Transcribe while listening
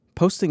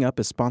Posting Up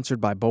is sponsored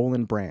by Boll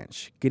and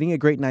Branch. Getting a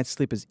great night's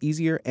sleep is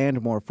easier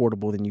and more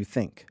affordable than you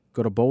think.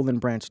 Go to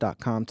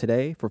bollandbranch.com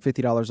today for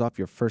 $50 off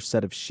your first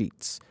set of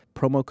sheets.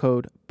 Promo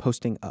code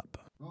POSTINGUP.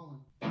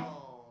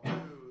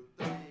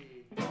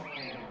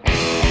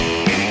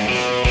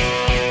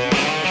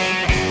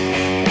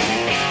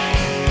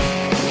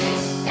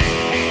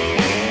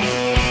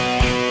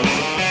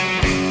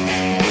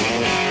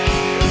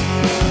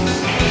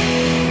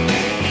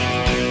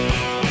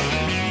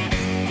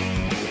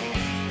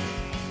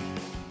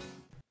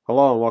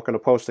 Hello and welcome to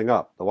Posting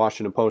Up, the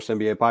Washington Post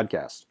NBA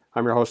podcast.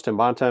 I'm your host, Tim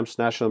Bontemps,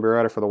 National NBA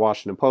writer for the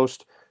Washington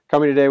Post,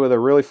 coming today with a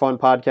really fun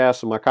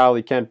podcast with my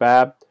colleague Kent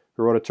Babb,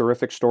 who wrote a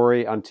terrific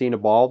story on Tina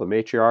Ball, the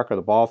matriarch of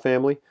the Ball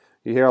family.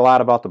 You hear a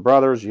lot about the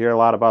brothers, you hear a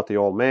lot about the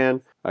old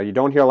man. You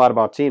don't hear a lot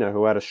about Tina,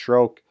 who had a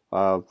stroke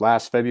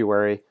last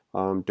February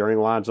during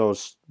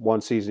Lonzo's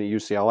one season at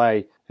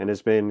UCLA and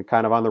has been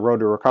kind of on the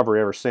road to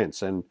recovery ever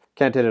since. And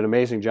Kent did an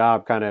amazing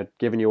job kind of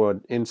giving you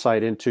an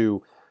insight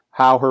into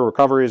how her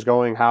recovery is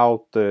going,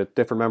 how the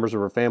different members of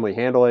her family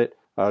handle it.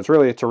 It's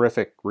really a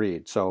terrific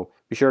read. So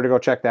be sure to go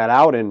check that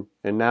out. And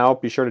now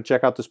be sure to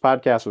check out this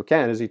podcast with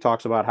Ken as he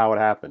talks about how it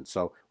happened.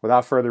 So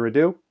without further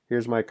ado,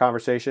 here's my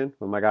conversation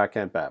with my guy,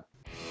 Kent Babb.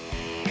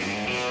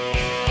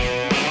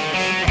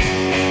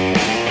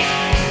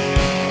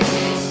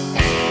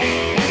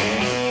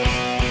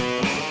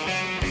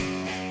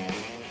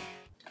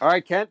 All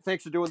right, Kent,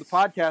 thanks for doing the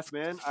podcast,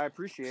 man. I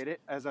appreciate it.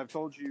 As I've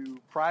told you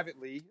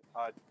privately,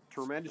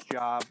 tremendous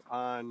job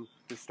on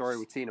this story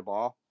with Tina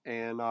Ball.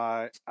 And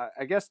I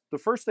guess the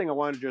first thing I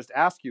wanted to just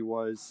ask you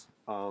was,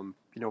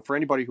 for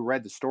anybody who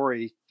read the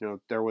story,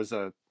 there was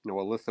a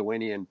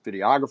Lithuanian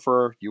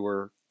videographer. You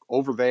were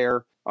over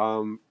there.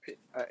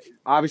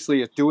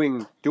 Obviously,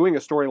 doing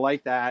a story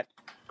like that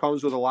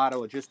comes with a lot of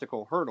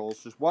logistical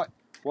hurdles. Just what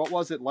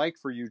was it like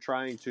for you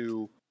trying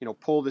to,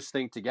 pull this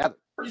thing together?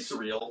 Pretty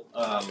surreal,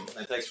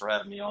 and thanks for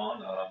having me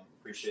on.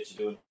 Appreciate you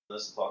doing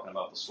this and talking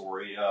about the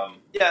story.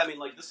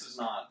 This is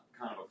not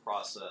kind of a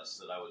process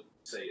that I would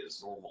say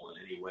is normal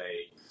in any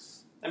way.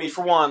 I mean,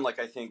 for one,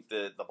 I think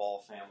that the Ball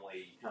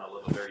family kind of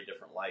live a very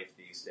different life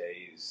these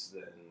days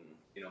than,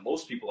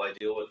 most people I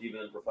deal with,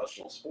 even in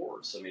professional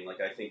sports. I mean,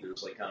 I think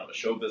there's kind of a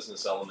show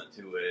business element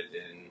to it,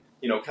 and,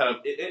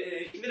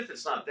 even if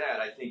it's not that,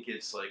 I think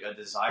it's a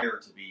desire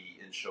to be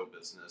in show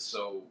business.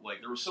 So,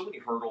 there were so many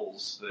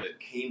hurdles that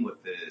came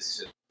with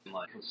this, and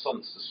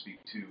consultants to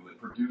speak to, and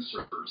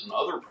producers and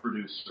other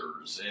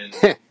producers, and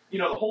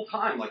the whole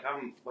time I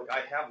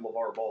have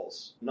LeVar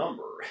Ball's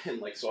number,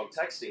 and so I'm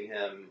texting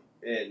him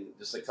and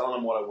just telling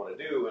him what I want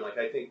to do, and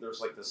I think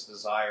there's this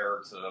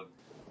desire to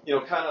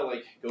kind of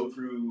go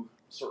through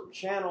certain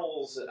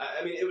channels.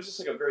 I mean, it was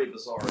just a very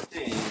bizarre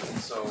thing, and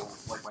so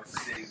my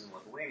 3 days in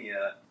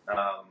Lithuania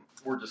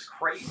were just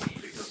crazy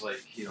because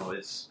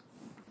it's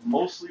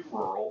mostly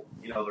rural.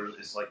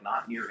 It's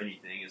not near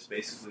anything. It's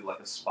basically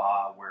a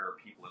spa where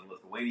people in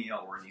Lithuania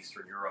or in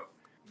Eastern Europe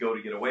go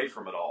to get away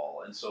from it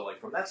all. And so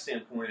from that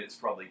standpoint, it's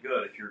probably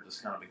good if you're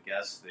just kind of a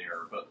guest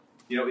there. But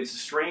it's a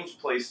strange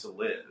place to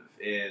live.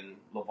 And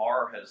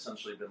LeVar had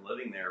essentially been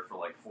living there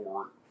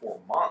for 4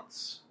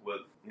 months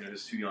with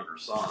his 2 younger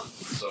sons.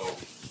 And so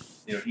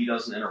he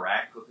doesn't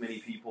interact with many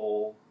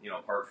people.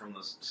 Apart from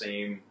the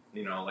same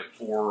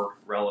 4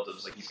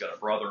 relatives. He's got a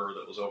brother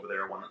that was over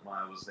there when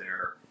I was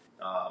there.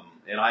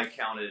 And I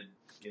counted,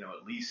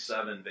 at least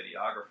 7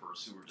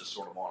 videographers who were just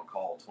sort of on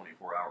call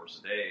 24 hours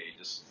a day.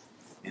 Just,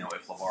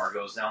 if LeVar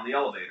goes down the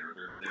elevator,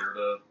 they're there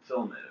to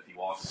film it. If he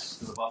walks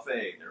to the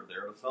buffet, they're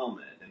there to film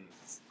it. And,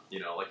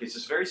 it's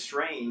just very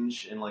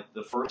strange. And my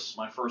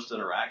first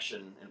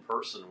interaction in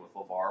person with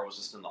LeVar was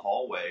just in the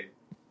hallway.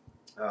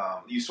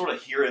 You sort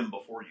of hear him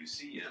before you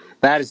see him.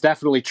 That is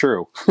definitely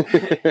true.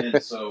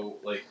 And so,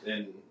 we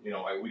can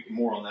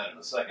more on that in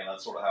a second.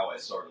 That's sort of how I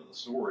started the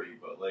story.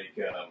 But,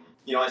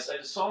 I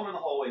just saw him in the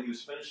hallway. He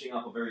was finishing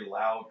up a very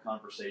loud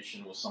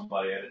conversation with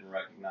somebody I didn't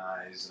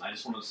recognize. And I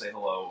just wanted to say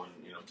hello and,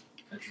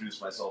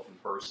 introduce myself in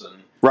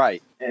person.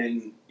 Right.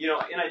 And,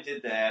 and I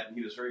did that. And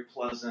he was very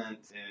pleasant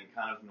and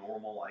kind of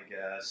normal, I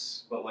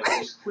guess. But, it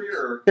was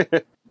clear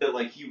that,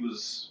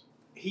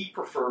 he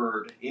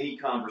preferred any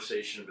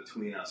conversation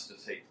between us to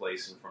take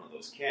place in front of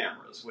those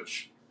cameras,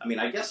 which, I mean,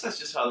 I guess that's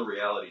just how the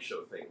reality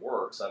show thing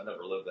works. I've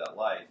never lived that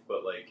life,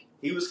 but,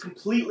 he was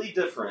completely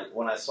different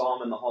when I saw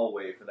him in the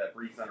hallway for that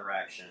brief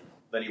interaction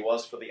than he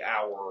was for the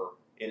hour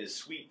in his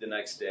suite the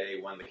next day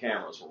when the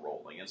cameras were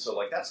rolling. And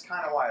so, that's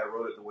kind of why I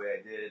wrote it the way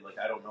I did.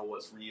 I don't know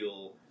what's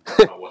real, I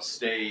don't know what's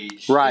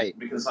staged. Right.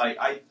 Because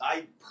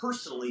I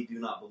personally do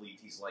not believe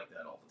he's like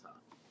that all the time.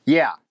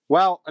 Yeah.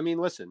 Well, I mean,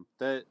 listen,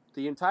 the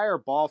entire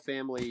Ball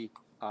family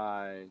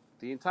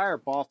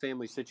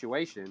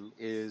situation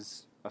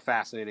is a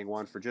fascinating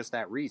one for just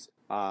that reason.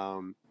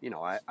 I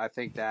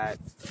think that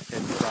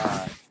it's,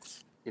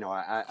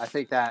 I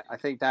think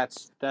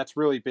that's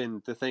really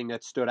been the thing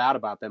that stood out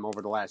about them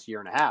over the last year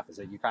and a half, is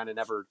that you kind of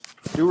never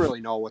do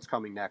really know what's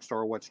coming next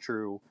or what's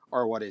true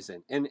or what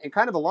isn't. And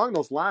kind of along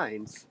those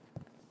lines,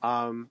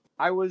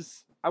 I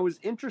was was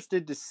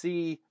interested to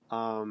see.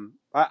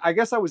 I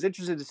guess I was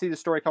interested to see the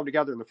story come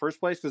together in the first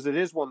place because it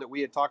is one that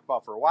we had talked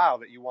about for a while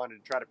that you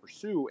wanted to try to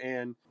pursue.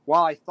 And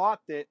while I thought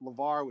that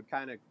LeVar would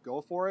kind of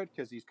go for it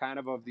because he's kind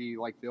of the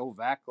like Bill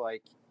Veeck,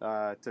 like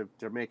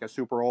to make a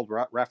super old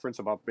reference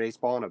about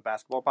baseball and a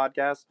basketball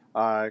podcast,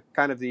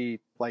 kind of the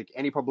like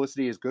any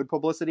publicity is good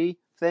publicity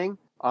thing.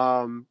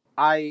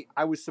 I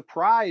was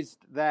surprised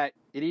that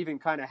it even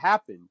kind of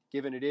happened,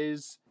 given it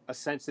is a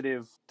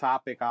sensitive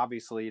topic,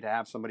 obviously, to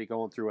have somebody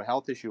going through a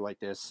health issue like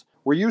this.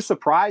 Were you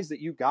surprised that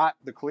you got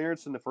the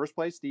clearance in the first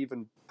place to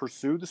even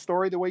pursue the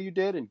story the way you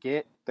did and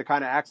get the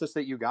kind of access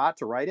that you got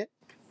to write it?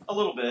 A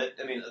little bit.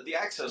 I mean, the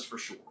access for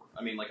sure.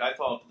 I mean, like I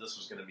thought this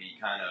was going to be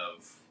kind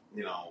of,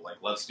 like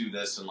let's do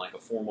this in like a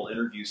formal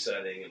interview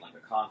setting in like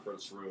a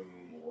conference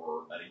room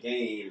or at a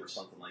game or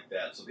something like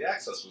that. So the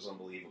access was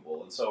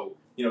unbelievable. And so,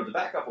 to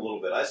back up a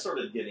little bit, I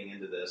started getting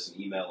into this and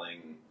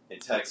emailing and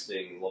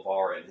texting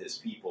LeVar and his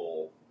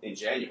people in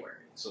January.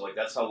 So like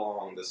that's how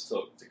long this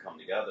took to come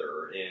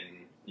together.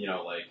 And,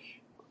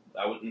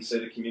 I wouldn't say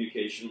the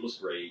communication was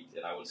great,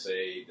 and I would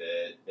say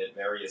that at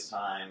various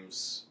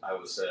times I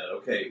was said,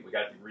 okay, we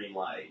got the green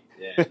light,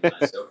 and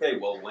I said, okay,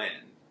 well, when?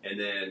 And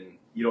then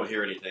you don't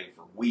hear anything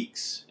for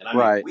weeks, and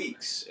I mean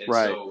weeks, and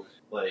so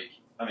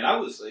I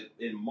was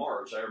in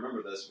March. I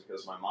remember this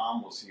because my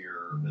mom was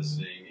here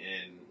visiting,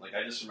 and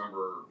I just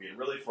remember being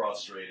really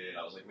frustrated.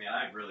 I was like, man,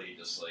 I really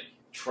just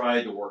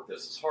tried to work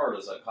this as hard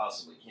as I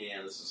possibly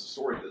can. This is a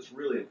story that's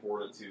really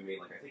important to me.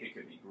 I think it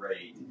could be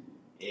great.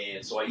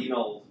 And so I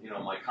emailed,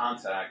 my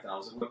contact, and I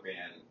was like, look,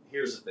 man,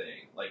 here's the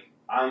thing.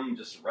 I'm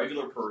just a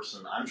regular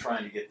person. I'm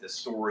trying to get this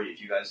story.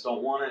 If you guys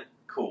don't want it,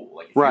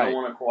 cool. If you don't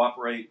want to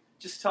cooperate,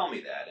 just tell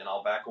me that, and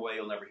I'll back away.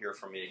 You'll never hear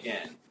from me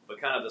again. But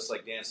kind of this,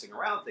 dancing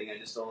around thing, I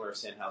just don't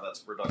understand how that's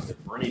productive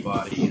for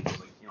anybody.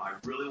 And I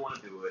really want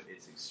to do it.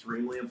 It's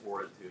extremely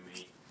important to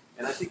me.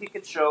 And I think it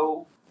could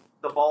show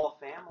the Ball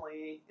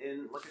family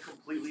in a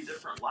completely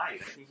different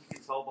light. I think you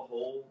can tell the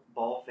whole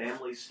Ball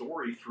family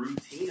story through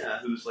Tina,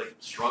 who's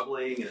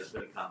struggling and has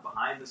been kind of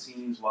behind the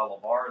scenes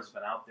while LeVar has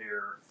been out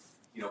there,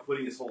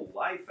 putting his whole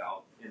life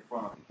out in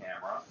front of the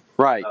camera.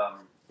 Right.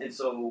 And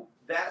so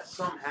that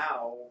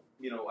somehow,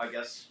 I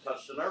guess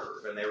touched a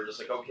nerve, and they were just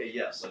okay,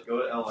 yes,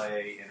 go to LA,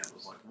 and it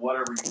was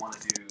whatever you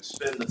want to do,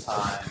 spend the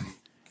time,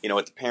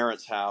 at the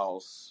parents'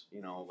 house,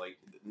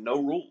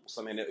 no rules.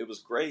 I mean, it was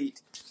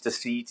great to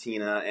see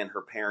Tina and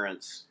her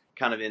parents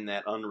kind of in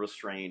that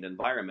unrestrained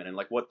environment and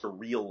what the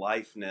real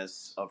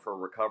lifeness of her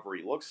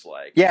recovery looks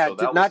like. Yeah,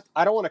 so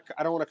I don't want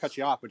to cut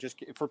you off, but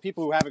just for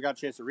people who haven't got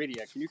a chance to read it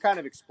yet, can you kind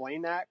of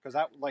explain that? Because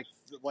that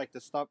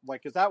the stuff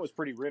because that was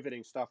pretty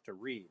riveting stuff to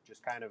read.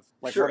 Just kind of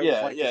sure, what it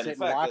was to sit in and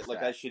fact, watch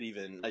that. I should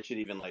even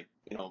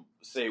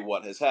say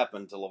what has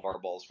happened to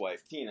LeVar Ball's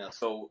wife Tina.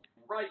 So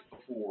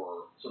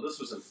this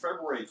was in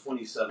February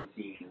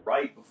 2017,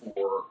 right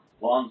before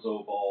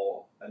Lonzo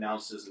Ball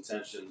announced his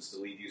intentions to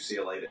leave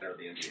UCLA to enter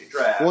the NBA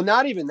draft. Well,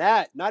 not even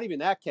that,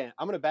 Kent.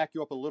 I'm going to back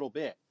you up a little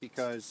bit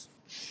because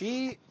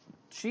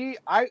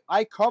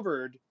I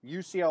covered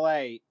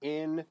UCLA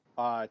in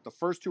the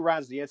first two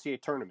rounds of the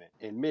NCAA tournament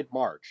in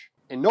mid-March,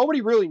 and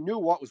nobody really knew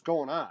what was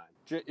going on.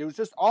 It was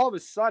just all of a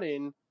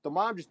sudden the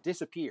mom just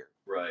disappeared.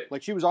 Right.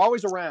 She was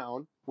always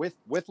around with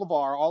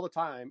LeVar all the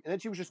time, and then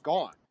she was just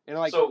gone. And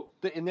he came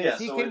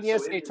to the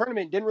NCAA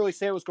tournament and didn't really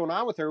say what was going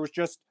on with her. It was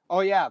just,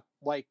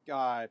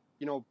 LeVar,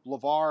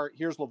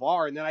 here's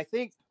LeVar. And then I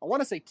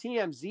want to say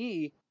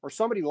TMZ or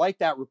somebody like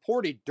that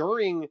reported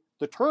during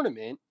the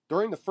tournament,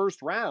 during the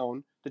first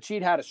round, that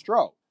she'd had a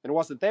stroke and it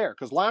wasn't there.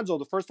 Because Lonzo,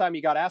 the first time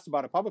he got asked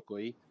about it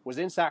publicly, was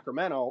in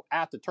Sacramento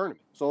at the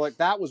tournament. So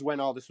that was when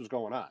all this was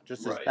going on,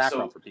 just as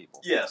background for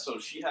people. Yeah, so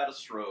she had a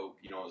stroke,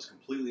 it was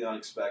completely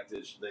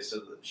unexpected. They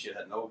said that she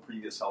had no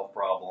previous health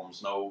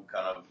problems, no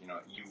kind of,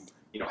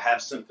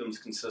 have symptoms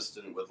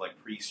consistent with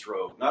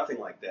pre-stroke, nothing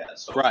like that.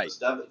 So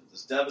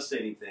this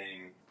devastating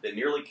thing that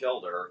nearly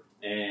killed her,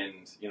 and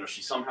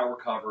she somehow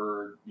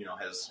recovered.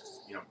 Has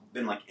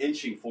been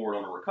inching forward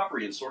on her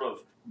recovery, and sort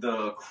of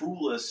the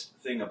cruelest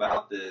thing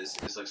about this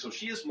is so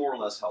she is more or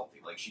less healthy.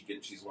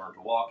 She's learned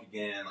to walk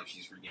again.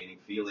 She's regaining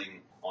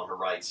feeling on her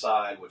right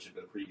side, which had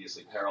been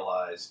previously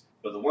paralyzed.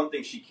 But the one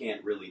thing she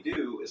can't really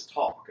do is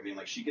talk. I mean,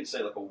 she could say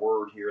a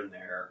word here and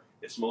there.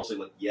 It's mostly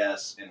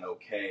yes and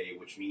okay,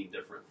 which mean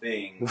different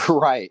things.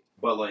 Right.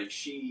 But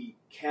she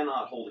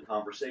cannot hold a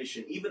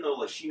conversation, even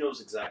though she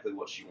knows exactly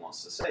what she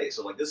wants to say.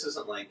 So this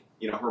isn't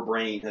her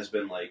brain has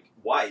been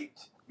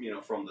wiped,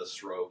 from the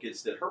stroke.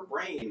 It's that her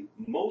brain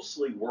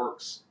mostly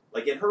works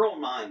in her own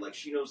mind.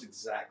 She knows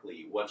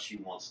exactly what she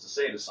wants to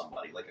say to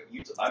somebody.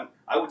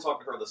 I would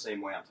talk to her the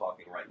same way I'm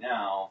talking right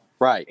now.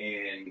 Right.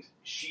 And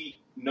she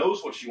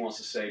knows what she wants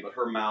to say, but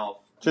her mouth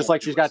just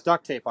she's got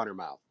duct tape on her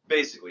mouth.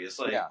 Basically, it's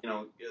the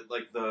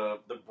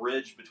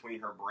bridge between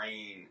her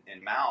brain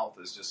and mouth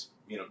is just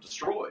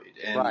destroyed.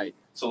 And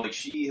so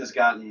she has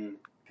gotten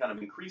kind of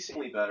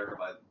increasingly better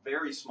by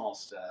very small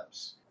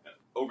steps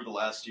over the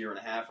last year and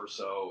a half or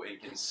so, and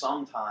can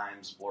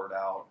sometimes blurt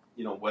out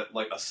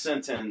what a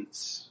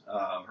sentence.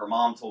 Her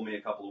mom told me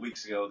a couple of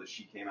weeks ago that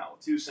she came out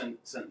with two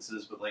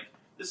sentences, but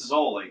this is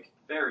all like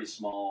very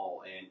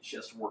small, and she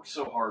has to work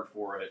so hard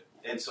for it.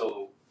 And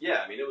so,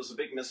 yeah, I mean, it was a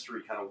big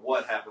mystery, kind of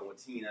what happened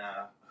with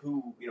Tina.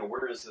 Who,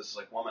 where is this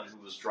like woman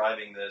who was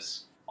driving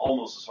this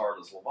almost as hard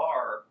as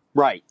LeVar?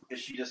 Right.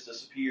 Because she just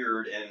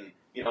disappeared, and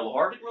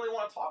LeVar didn't really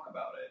want to talk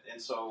about it.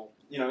 And so,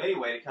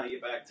 anyway, to kind of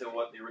get back to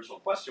what the original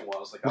question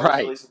was, like I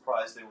was really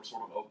surprised they were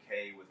sort of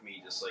okay with me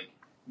just like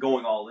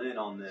going all in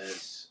on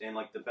this. And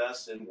like the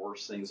best and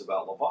worst things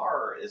about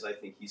LeVar is I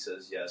think he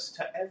says yes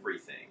to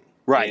everything.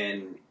 Right.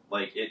 And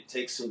like it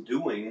takes some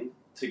doing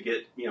to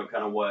get,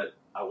 kind of what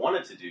I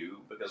wanted to do,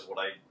 because what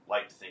I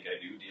like to think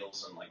I do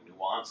deals in like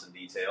nuance and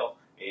detail.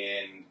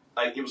 And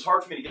it was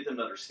hard for me to get them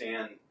to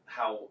understand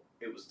how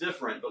it was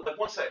different. But like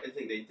once I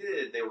think they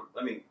did,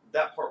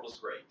 that part was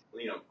great.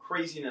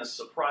 Craziness,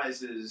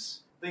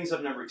 surprises, things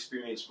I've never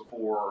experienced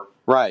before.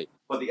 Right.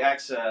 But the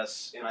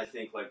access, and I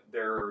think like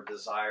their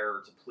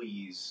desire to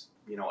please,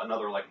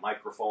 another like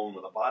microphone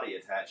with a body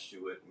attached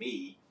to it,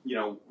 me,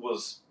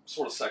 was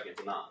sort of second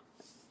to none.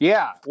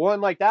 Yeah, well,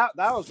 and like that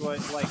was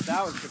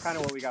kind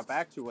of what we got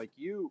back to. Like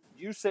you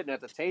sitting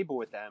at the table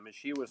with them, and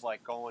she was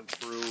like going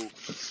through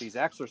these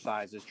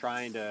exercises,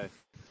 trying to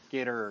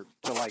get her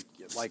to like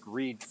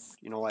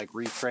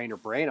retrain her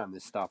brain on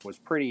this stuff was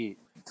pretty.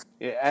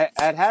 It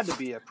had to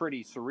be a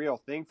pretty surreal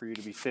thing for you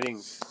to be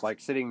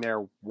sitting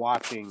there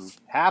watching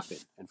happen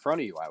in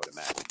front of you, I would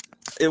imagine.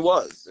 It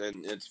was,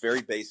 and it's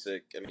very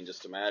basic. I mean,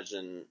 just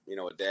imagine,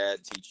 a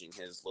dad teaching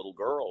his little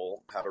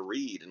girl how to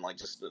read, and like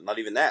just not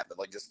even that, but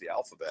like just the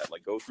alphabet.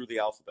 Like go through the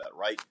alphabet,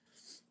 write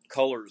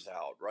colors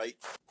out, right?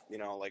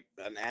 Like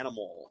an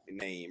animal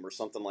name or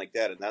something like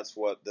that. And that's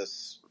what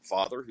this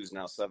father, who's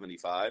now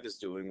 75, is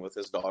doing with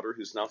his daughter,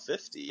 who's now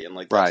 50. And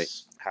like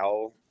that's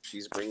how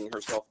she's bringing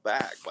herself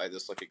back, by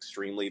this like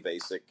extremely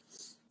basic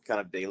kind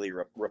of daily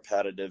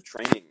repetitive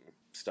training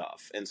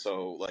stuff. And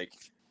so like,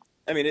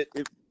 I mean, it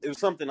was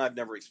something I've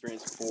never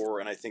experienced before,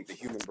 and I think the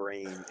human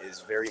brain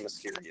is very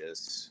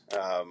mysterious.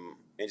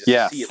 And just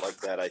to see it like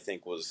that, I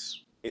think,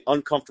 was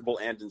uncomfortable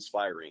and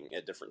inspiring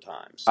at different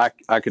times.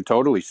 I could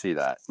totally see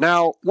that.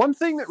 Now, one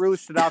thing that really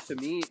stood out to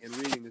me in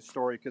reading this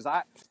story, because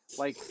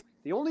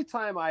the only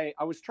time I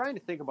was trying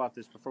to think about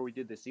this before we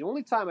did this, the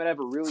only time I'd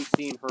ever really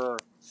seen her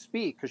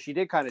speak, because she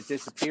did kind of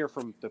disappear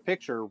from the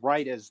picture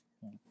right as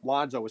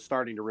Lonzo was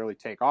starting to really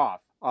take off,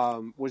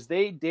 was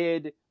they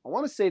did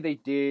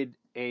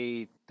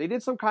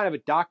some kind of a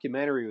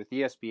documentary with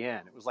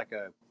ESPN. It was like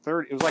a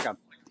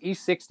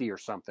E60 or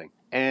something.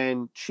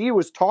 And she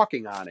was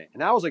talking on it.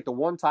 And that was like the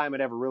one time I'd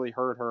ever really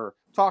heard her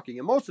talking.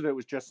 And most of it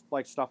was just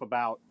like stuff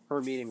about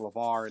her meeting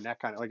LeVar and that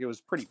kind of, like, it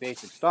was pretty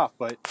basic stuff.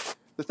 But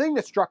the thing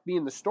that struck me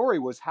in the story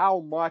was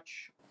how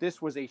much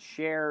this was a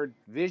shared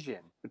vision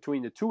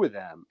between the two of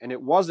them. And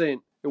it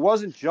wasn't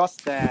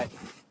just that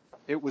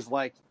it was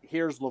like,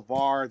 here's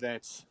LeVar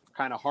that's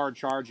kind of hard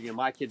charging and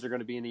my kids are going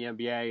to be in the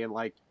NBA. And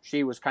like,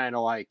 she was kind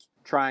of like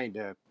trying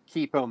to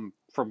keep him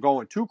from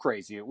going too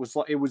crazy. It was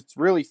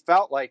really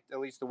felt like, at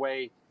least the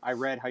way I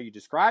read how you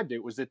described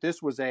it, was that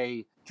this was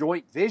a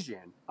joint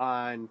vision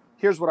on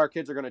here's what our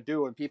kids are going to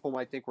do, and people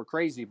might think we're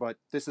crazy, but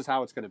this is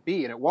how it's going to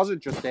be. And it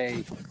wasn't just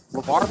a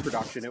LeVar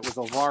production, it was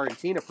a LeVar and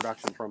Tina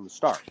production from the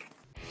start.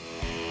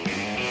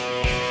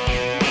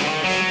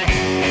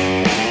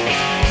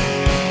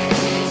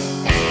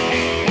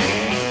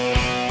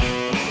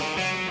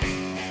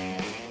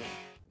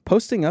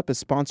 Posting Up is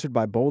sponsored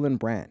by Boll &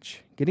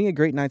 Branch. Getting a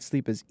great night's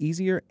sleep is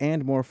easier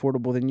and more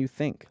affordable than you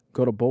think.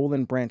 Go to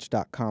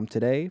bollandbranch.com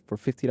today for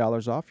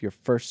 $50 off your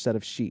first set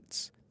of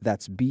sheets.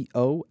 That's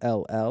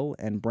BOLL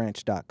and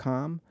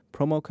branch.com.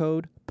 Promo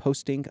code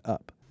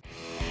POSTINGUP.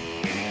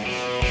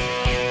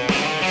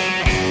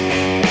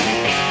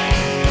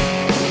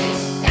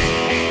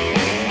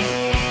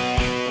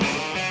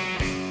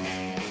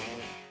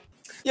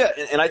 Yeah,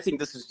 and I think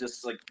this is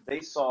just like,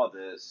 they saw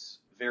this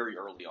very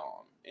early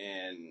on.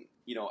 And,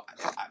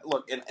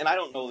 look, and I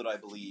don't know that I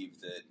believe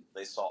that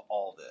they saw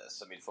all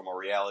this. I mean, from a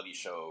reality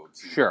show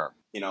to,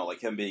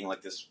 like him being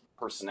like this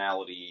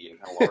personality and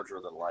kind of larger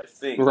than life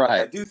thing.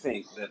 Right. I do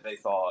think that they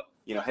thought,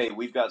 hey,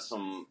 we've got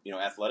some,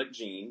 athletic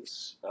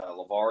genes.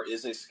 LeVar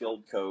is a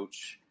skilled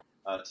coach.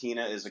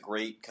 Tina is a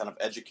great kind of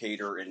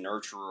educator and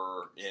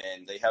nurturer,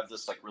 and they have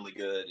this like really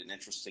good and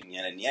interesting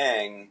yin and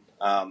yang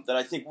that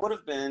I think would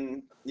have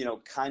been,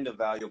 kind of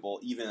valuable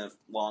even if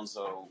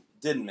Lonzo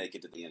didn't make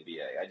it to the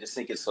NBA. I just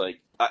think it's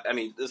like, I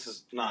mean, this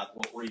is not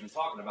what we're even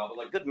talking about, but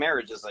like good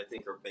marriages, I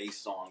think, are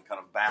based on kind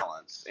of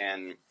balance.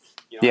 And,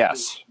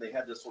 yes, they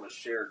had this sort of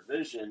shared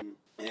vision,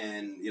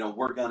 and,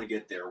 we're going to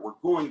get there. We're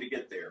going to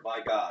get there,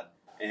 by God.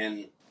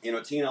 And,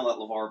 Tina let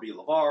LeVar be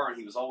LeVar, and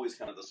he was always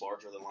kind of this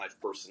larger-than-life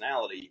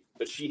personality,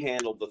 but she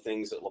handled the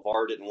things that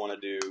LeVar didn't want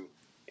to do,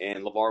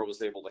 and LeVar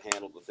was able to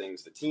handle the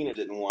things that Tina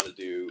didn't want to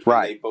do.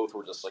 Right. And they both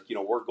were just like,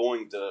 we're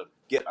going to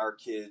get our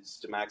kids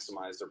to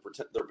maximize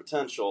their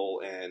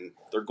potential, and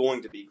they're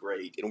going to be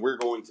great, and we're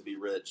going to be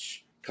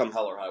rich come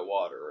hell or high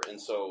water. And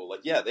so,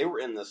 like, yeah, they were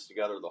in this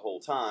together the whole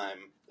time,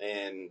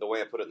 and the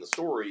way I put it in the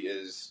story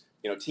is,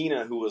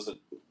 Tina, who was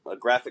a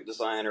graphic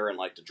designer and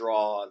liked to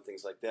draw and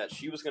things like that.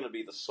 She was going to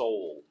be the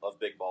soul of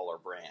Big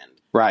Baller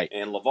Brand. Right.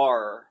 And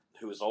LeVar,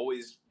 who has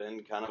always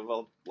been kind of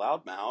a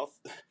loudmouth,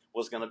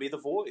 was going to be the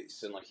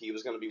voice. And like he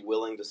was going to be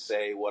willing to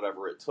say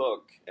whatever it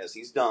took, as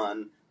he's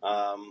done,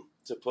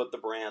 to put the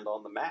brand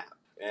on the map.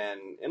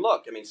 And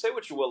look, I mean, say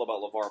what you will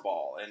about LeVar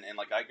Ball, and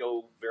like I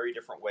go very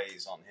different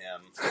ways on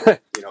him,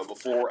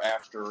 before,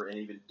 after, and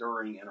even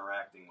during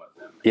interacting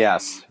with him.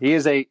 Yes, he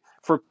is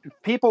for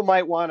people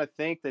might want to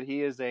think that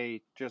he is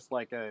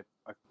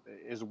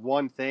is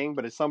one thing,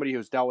 but as somebody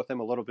who's dealt with him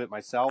a little bit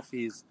myself,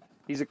 he's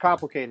a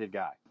complicated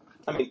guy.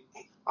 I mean,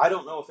 I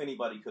don't know if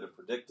anybody could have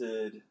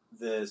predicted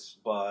this,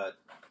 but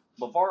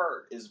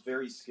LeVar is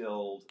very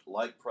skilled,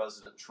 like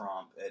President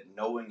Trump, at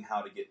knowing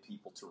how to get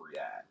people to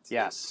react.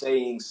 Yes. And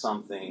saying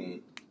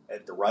something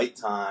at the right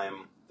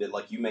time that,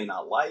 like, you may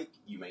not like,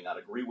 you may not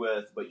agree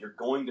with, but you're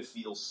going to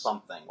feel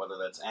something, whether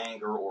that's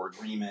anger or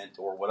agreement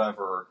or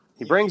whatever.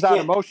 He brings out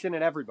emotion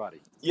in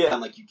everybody. Yeah,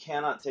 and, like, you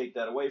cannot take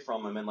that away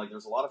from him. And, like,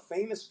 there's a lot of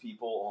famous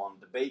people on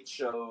debate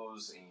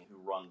shows and who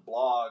run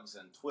blogs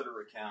and Twitter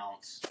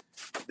accounts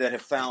that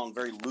have found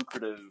very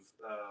lucrative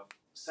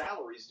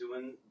salaries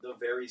doing the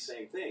very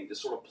same thing,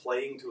 just sort of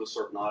playing to a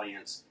certain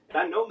audience. And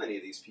I know many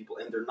of these people,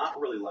 and they're not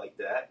really like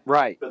that.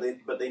 Right. But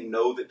they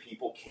know that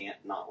people can't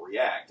not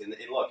react. And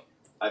look,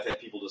 I've had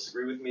people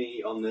disagree with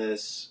me on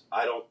this.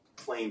 I don't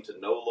claim to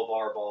know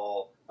LeVar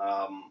Ball.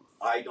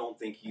 I don't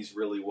think he's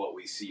really what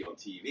we see on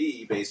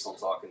TV based on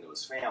talking to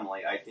his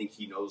family. I think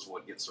he knows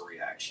what gets a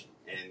reaction,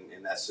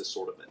 and that's just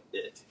sort of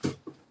it.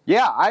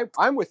 Yeah,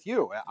 I'm with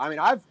you. I mean,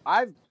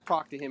 I've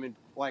talked to him and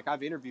like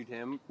I've interviewed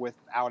him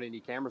without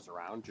any cameras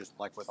around, just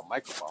like with a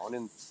microphone,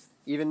 and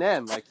even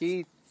then, like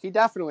he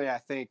definitely, I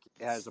think,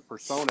 has a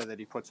persona that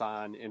he puts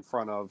on in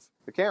front of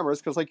the cameras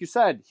because, like you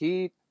said,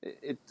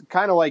 it's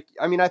kind of like,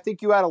 I mean, I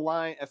think you had a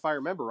line, if I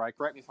remember right,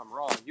 correct me if I'm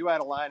wrong, you had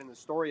a line in the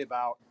story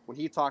about when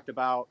he talked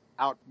about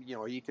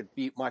he could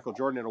beat Michael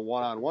Jordan in a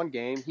one-on-one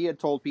game. He had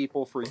told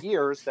people for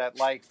years that,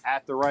 like,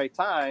 at the right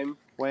time,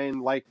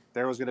 when, like,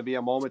 there was going to be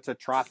a moment to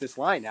trot this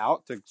line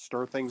out to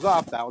stir things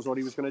up, that was what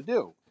he was going to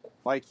do.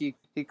 Like, he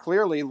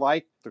clearly,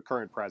 like the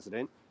current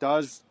president,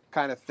 does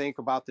kind of think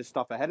about this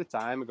stuff ahead of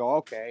time and go,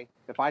 okay,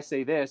 if I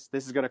say this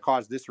is going to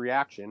cause this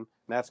reaction, and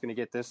that's going to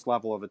get this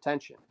level of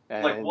attention.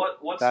 And like,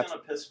 what's going to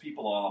piss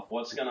people off?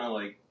 What's going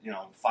to,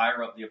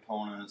 fire up the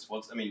opponents?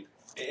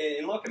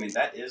 And look, I mean,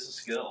 that is a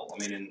skill.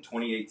 I mean, in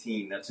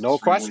 2018, that's no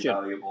extremely question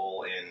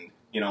valuable. And,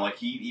 like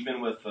he,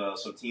 even with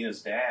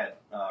Tina's dad,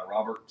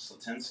 Robert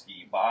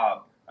Slatinsky,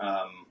 Bob,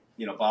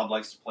 Bob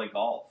likes to play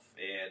golf.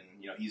 And,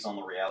 he's on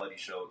the reality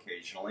show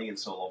occasionally. And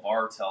so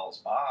LeVar tells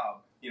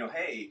Bob,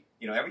 hey,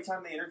 every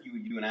time they interview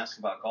you and ask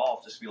about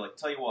golf, just be like,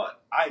 tell you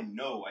what, I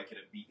know I could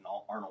have beaten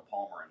Arnold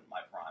Palmer in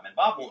my prime. And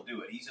Bob won't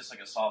do it. He's just like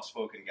a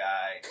soft-spoken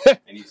guy.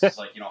 And he's just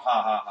like, ha,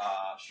 ha,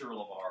 ha, sure,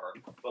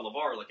 LeVar. But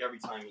LeVar, like, every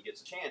time he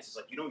gets a chance, it's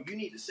like, you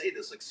need to say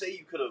this. Like, say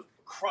you could have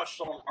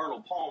crushed on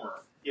Arnold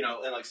Palmer,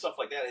 and like stuff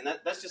like that. And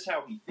that's just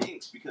how he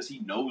thinks because he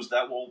knows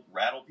that will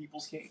rattle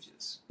people's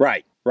cages.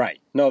 Right.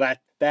 No,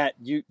 that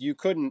you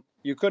couldn't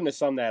have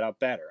summed that up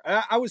better.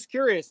 I was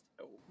curious,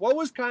 what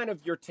was kind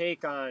of your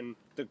take on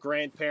the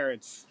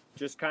grandparents'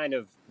 just kind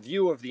of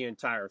view of the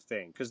entire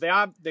thing? Because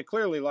they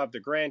clearly love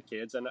their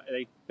grandkids, and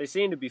they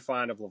seem to be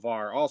fond of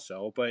LeVar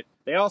also, but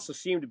they also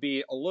seem to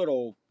be a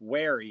little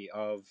wary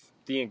of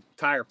the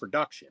entire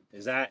production.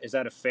 Is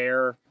that a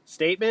fair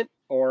statement,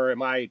 or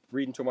am I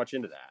reading too much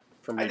into that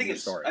from reading the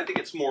story? I think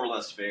it's more or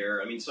less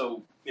fair. I mean,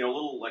 so, a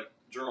little like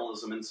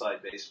journalism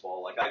inside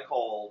baseball. Like, I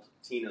called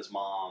Tina's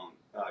mom,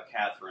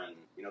 Catherine,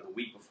 the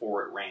week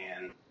before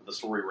the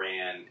story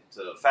ran,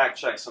 to fact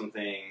check some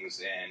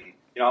things, and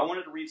I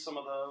wanted to read some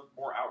of the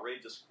more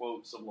outrageous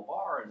quotes of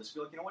LeVar and just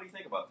be like, what do you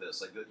think about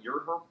this? Like,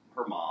 you're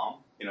her mom,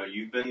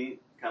 you've been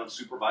kind of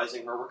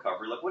supervising her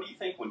recovery. Like, what do you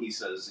think when he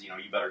says,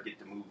 you better get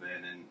to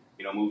moving and,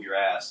 move your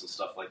ass and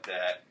stuff like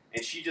that?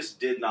 And she just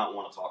did not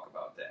want to talk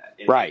about that.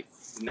 And right.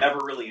 Never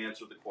really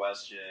answered the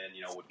question,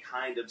 would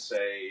kind of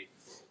say,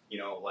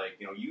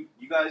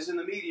 you guys in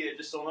the media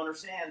just don't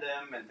understand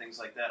them and things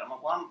like that. I'm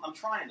like, well, I'm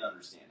trying to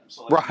understand them.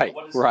 So, like,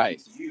 what does it mean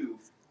to you?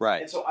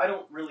 Right. And so I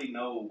don't really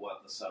know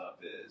what the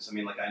setup is. I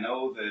mean, like, I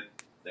know that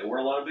they wear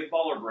a lot of Big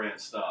Baller Brand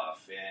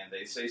stuff, and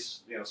they say,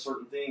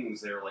 certain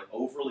things. They're, like,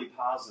 overly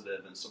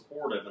positive and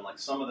supportive, and, like,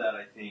 some of that,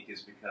 I think,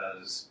 is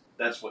because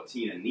that's what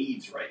Tina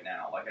needs right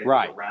now. Like,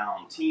 I think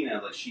around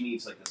Tina, like, she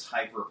needs, like, this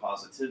hyper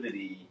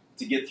positivity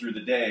to get through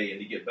the day and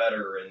to get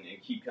better and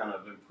keep kind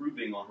of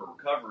improving on her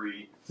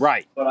recovery.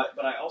 Right. But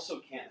I also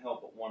can't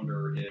help but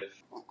wonder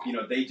if,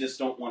 they just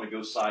don't want to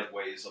go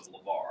sideways of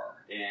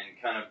LeVar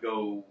and kind of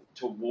go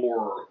to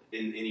war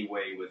in any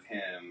way with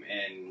him.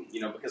 And,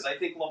 because I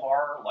think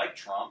LeVar, like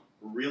Trump,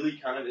 really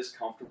kind of is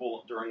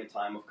comfortable during a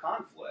time of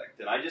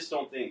conflict. And I just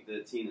don't think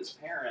that Tina's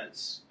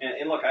parents,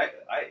 and look, I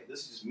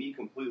this is just me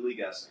completely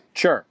guessing.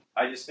 Sure.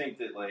 I just think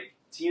that, like,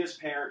 Tina's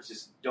parents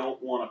just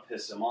don't want to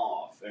piss him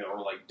off, or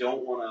like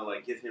don't want to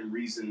like give him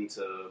reason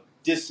to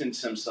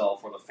distance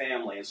himself or the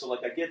family. And so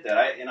like I get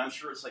that, and I'm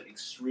sure it's like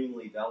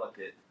extremely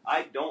delicate.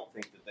 I don't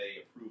think that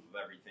they approve of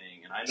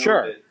everything, and I know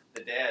Sure. that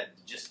the dad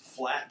just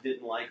flat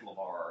didn't like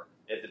LeVar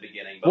at the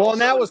beginning. But Well, also,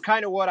 and that was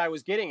kind of what I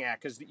was getting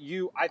at, because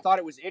I thought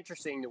it was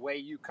interesting the way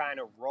you kind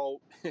of wrote,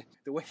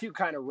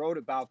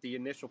 about the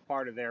initial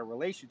part of their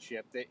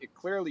relationship. That it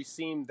clearly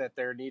seemed that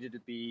there needed to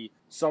be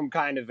some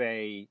kind of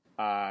a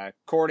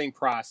courting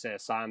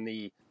process on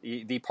the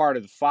part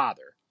of the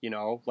father,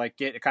 like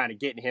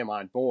getting him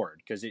on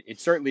board, because it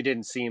certainly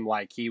didn't seem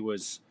like he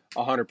was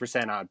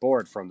 100% on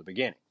board from the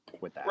beginning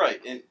with that.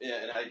 Right, and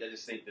I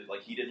just think that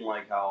like he didn't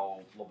like how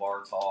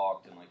LeVar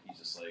talked, and like he's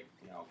just like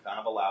kind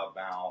of a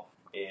loudmouth.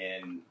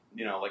 And,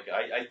 like,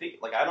 I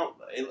think, like, I don't,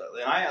 and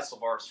I asked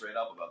LeVar straight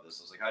up about this.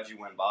 I was like, how'd you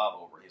win Bob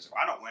over? He's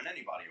like, I don't win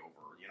anybody over,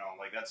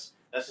 like, that's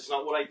just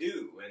not what I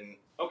do. And,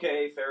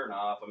 okay, fair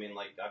enough. I mean,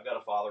 like, I've got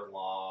a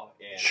father-in-law,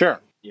 and, Sure.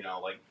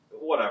 Like,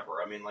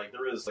 whatever. I mean, like,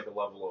 there is, like, a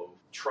level of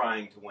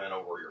trying to win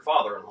over your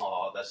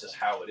father-in-law. That's just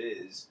how it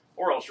is.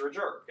 Or else you're a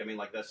jerk. I mean,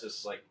 like, that's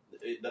just, like,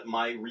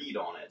 my read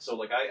on it. So,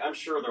 like, I'm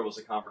sure there was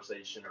a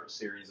conversation or a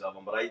series of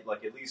them, but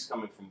like, at least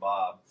coming from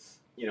Bob,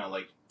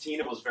 like,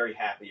 Tina was very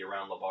happy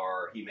around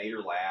LeVar. He made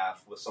her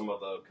laugh with some of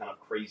the kind of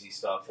crazy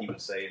stuff he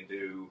would say and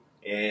do.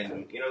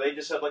 And, they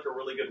just had, like, a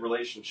really good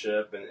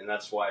relationship. And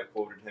that's why I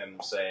quoted him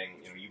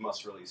saying, you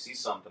must really see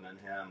something in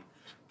him.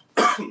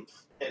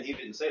 And he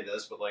didn't say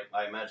this, but, like,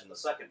 I imagine the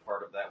second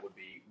part of that would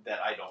be that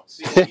I don't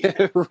see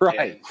it.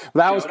 Right. And,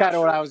 that was kind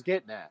of what I was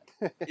getting at.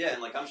 Yeah,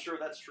 and, like, I'm sure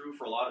that's true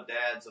for a lot of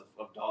dads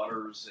of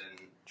daughters. And,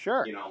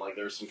 sure. Like,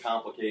 there's some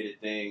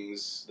complicated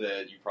things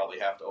that you probably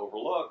have to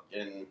overlook.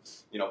 And,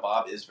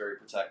 Bob is very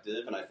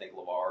protective, and I think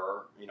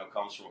LeVar,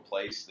 comes from a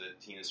place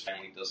that Tina's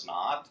family does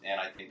not. And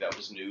I think that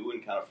was new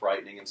and kind of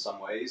frightening in some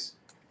ways.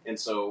 And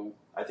so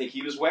I think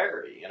he was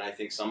wary, and I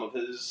think some of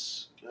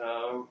his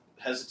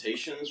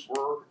hesitations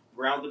were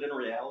grounded in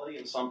reality,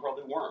 and some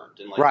probably weren't.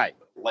 And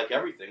like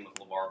everything with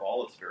LeVar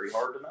Ball, it's very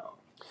hard to know.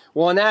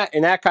 Well, and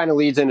that kind of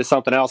leads into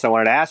something else I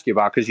wanted to ask you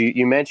about, because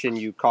you mentioned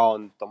you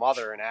calling the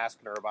mother and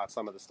asking her about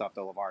some of the stuff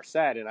that LeVar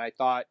said, and I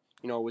thought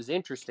it was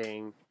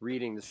interesting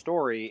reading the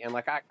story, and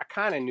like I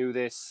kind of knew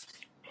this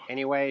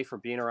anyway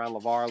from being around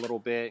LeVar a little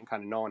bit and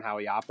kind of knowing how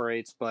he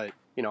operates, but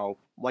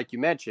like you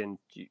mentioned,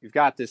 you've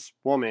got this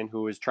woman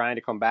who is trying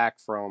to come back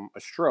from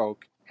a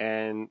stroke,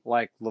 and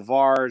like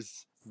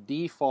LeVar's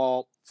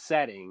default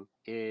setting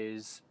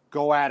is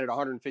go at it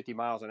 150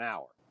 miles an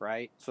hour,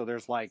 right? So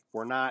there's like,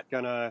 we're not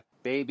going to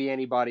baby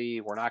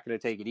anybody. We're not going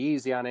to take it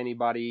easy on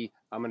anybody.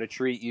 I'm going to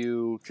treat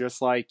you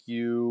just like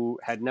you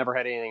had never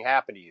had anything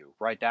happen to you,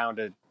 right down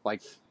to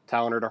like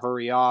telling her to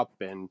hurry up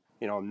and,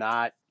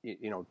 not,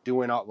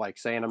 doing like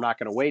saying, I'm not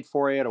going to wait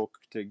for you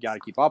to got to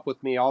keep up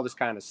with me, all this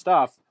kind of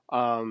stuff.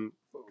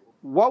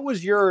 What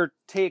was your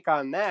take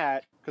on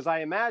that? Because I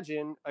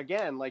imagine,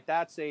 again, like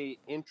that's an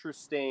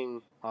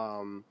interesting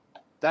thing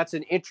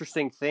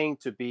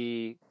to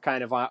be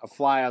kind of a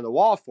fly on the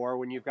wall for,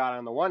 when you've got,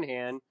 on the one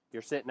hand,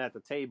 you're sitting at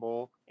the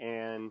table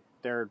and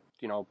they're,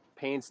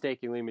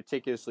 painstakingly,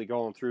 meticulously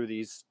going through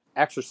these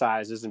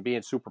exercises and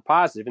being super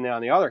positive. And then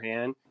on the other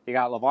hand, you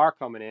got LeVar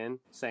coming in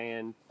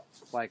saying,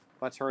 like,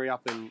 let's hurry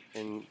up and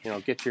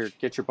get your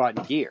butt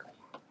in gear.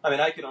 I mean,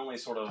 I can only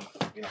sort of,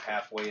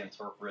 halfway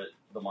interpret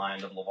the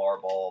mind of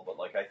LeVar Ball, but,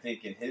 like, I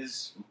think in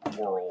his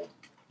world,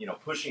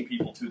 pushing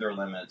people to their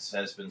limits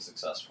has been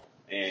successful.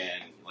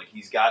 And, like,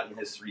 he's gotten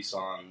his three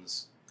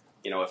sons,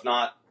 if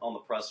not on the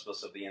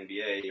precipice of the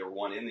NBA or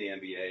one in the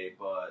NBA,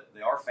 but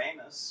they are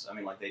famous. I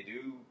mean, like,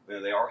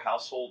 they are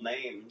household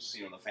names,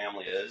 the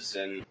family is.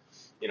 And,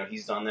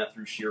 he's done that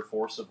through sheer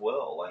force of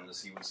will, and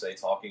as he would say,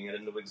 talking it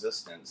into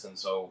existence. And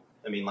so,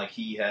 I mean, like,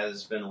 he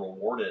has been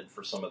rewarded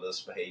for some of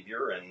this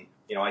behavior. And,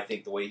 I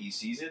think the way he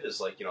sees it is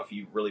like, if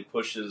he really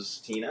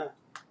pushes Tina,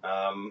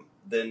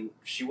 then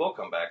she will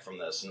come back from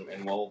this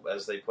and will,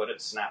 as they put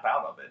it, snap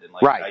out of it. And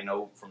like, right. I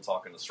know from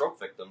talking to stroke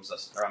victims,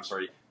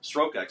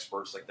 stroke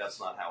experts, like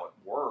that's not how it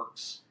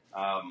works.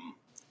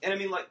 And I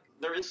mean, like,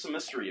 there is some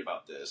mystery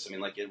about this. I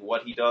mean, like,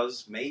 what he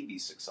does may be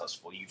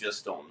successful. You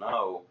just don't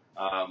know.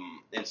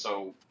 And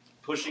so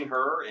pushing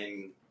her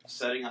and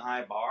setting a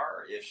high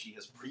bar, if she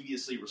has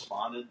previously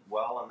responded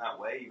well in that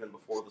way, even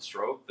before the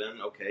stroke,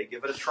 then okay,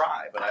 give it a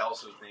try. But I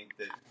also think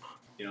that,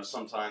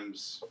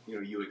 sometimes,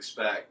 you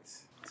expect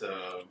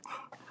to,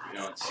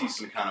 see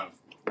some kind of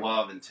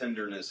love and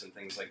tenderness and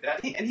things like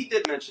that. And he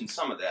did mention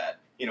some of that,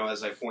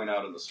 as I point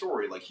out in the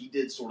story, like he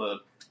did sort of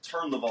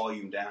turn the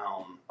volume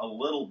down a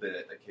little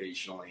bit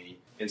occasionally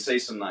and say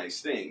some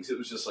nice things. It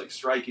was just like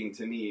striking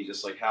to me,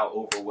 just like how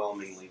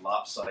overwhelmingly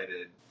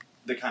lopsided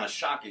the kind of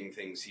shocking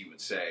things he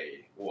would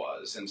say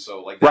was. And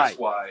so like, that's right.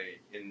 Why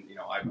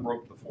I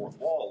broke the fourth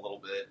wall a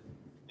little bit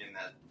in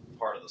that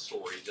part of the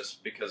story,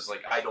 just because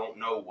like, I don't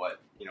know what,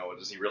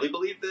 does he really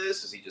believe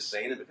this? Is he just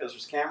saying it because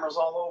there's cameras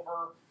all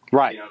over?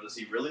 Right. Does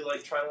he really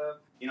like try to,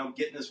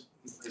 get in his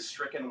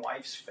stricken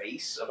wife's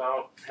face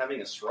about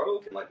having a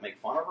stroke and like make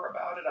fun of her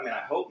about it? I mean,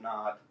 I hope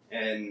not.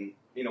 And,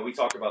 we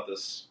talk about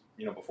this,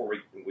 before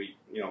we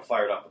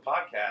fired up the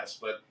podcast.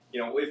 But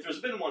if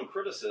there's been one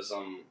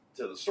criticism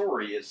to the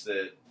story, it's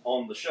that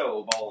on the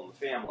show Ball and the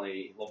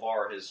Family,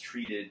 LeVar has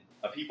treated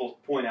people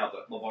point out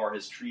that LeVar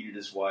has treated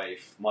his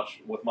wife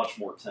with much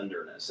more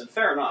tenderness, and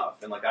fair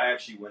enough. And I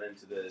actually went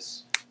into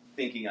this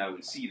thinking I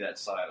would see that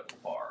side of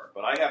LeVar,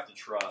 but I have to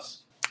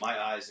trust my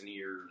eyes and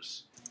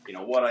ears.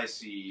 What I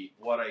see,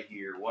 what I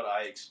hear, what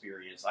I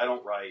experience. I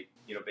don't write,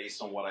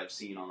 based on what I've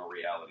seen on a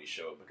reality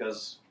show,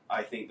 because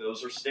I think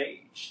those are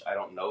staged. I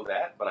don't know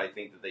that, but I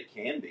think that they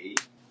can be.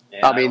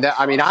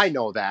 I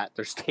know that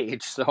they're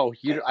staged, so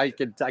I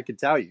could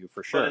tell you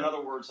for sure. But in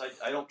other words,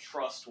 I don't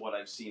trust what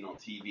I've seen on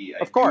TV.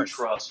 I do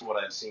trust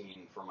what I've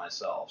seen for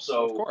myself.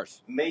 So of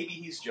course, maybe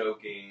he's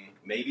joking.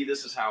 Maybe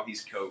this is how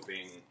he's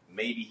coping.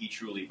 Maybe he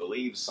truly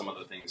believes some of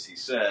the things he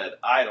said.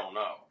 I don't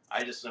know.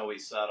 I just know I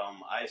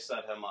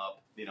set him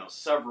up,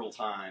 several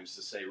times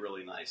to say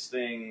really nice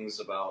things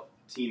about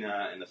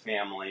Tina and the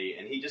family,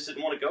 and he just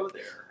didn't want to go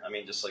there. I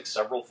mean, just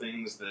several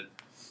things that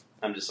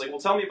I'm just well,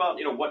 tell me about,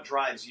 what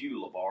drives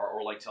you, LeVar,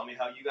 or tell me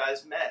how you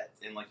guys met.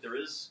 And there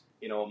is,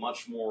 a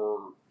much more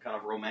kind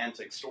of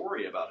romantic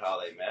story about how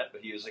they met,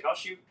 but he was oh,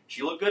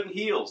 she looked good in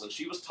heels, and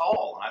she was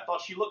tall, and I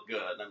thought she looked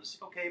good. And I'm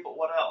just okay, but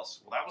what else?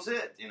 Well, that was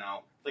it,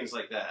 things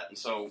like that. And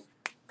so,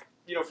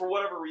 for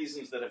whatever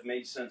reasons that have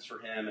made sense for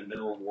him and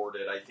been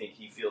rewarded, I think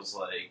he feels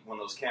like when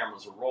those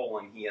cameras are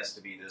rolling, he has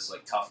to be this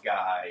tough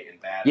guy and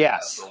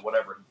badass or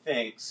whatever he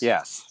thinks.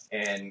 Yes.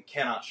 And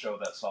cannot show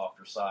that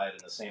softer side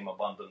in the same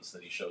abundance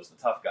that he shows the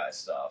tough guy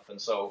stuff.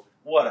 And so,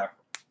 whatever.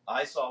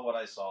 I saw what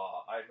I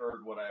saw, I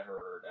heard what I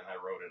heard, and I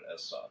wrote it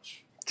as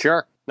such.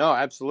 Sure. No,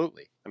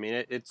 absolutely. I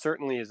mean, it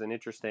certainly is an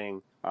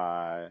interesting,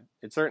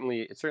 it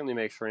certainly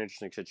makes for an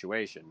interesting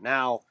situation.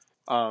 Now,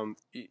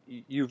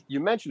 you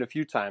mentioned a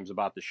few times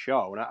about the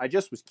show, and I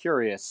just was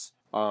curious,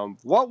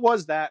 what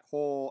was that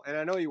whole, and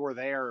I know you were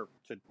there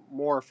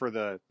more for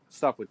the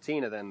stuff with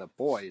Tina than the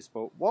boys,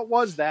 but what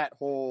was that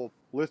whole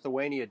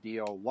Lithuania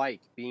deal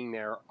like, being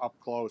there up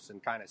close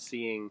and kind of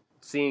seeing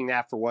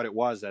that for what it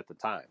was at the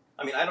time?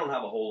 I mean, I don't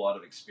have a whole lot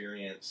of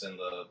experience in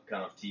the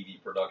kind of TV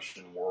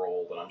production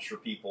world, and I'm sure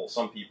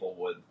some people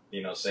would,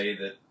 say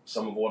that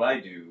some of what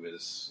I do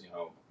is,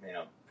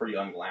 pretty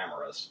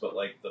unglamorous. But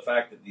the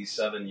fact that these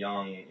 7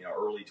 young,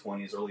 early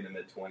 20s, early to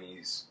mid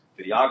 20s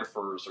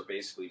videographers are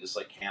basically just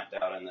camped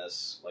out in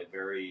this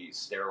very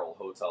sterile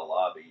hotel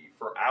lobby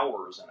for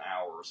hours and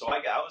hours. So I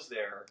was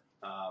there.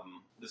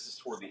 This is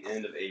toward the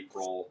end of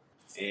April,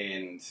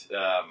 and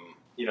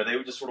they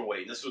would just sort of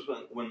wait. This was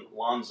when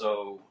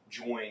Lonzo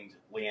joined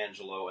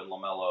LiAngelo and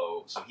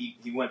LaMelo, so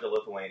he went to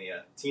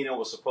Lithuania. Tina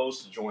was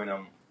supposed to join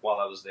him while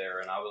I was there,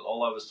 and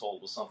all I was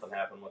told was something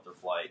happened with her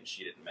flight, and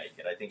she didn't make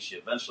it. I think she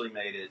eventually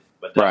made it,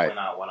 but definitely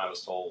not when I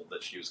was told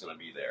that she was going to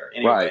be there.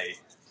 Anyway,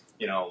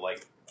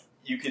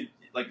 you could,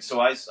 so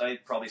I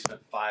probably spent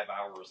 5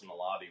 hours in the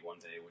lobby one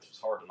day, which was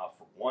hard enough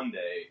for one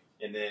day,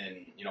 and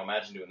then,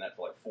 imagine doing that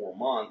for 4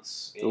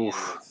 months, and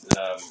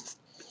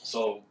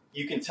so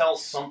you can tell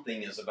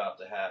something is about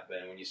to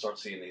happen when you start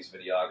seeing these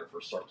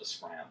videographers start to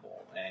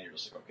scramble, and you're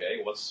just okay,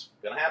 what's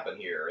going to happen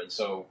here? And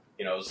so,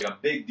 it was a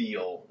big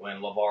deal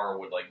when LeVar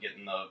would get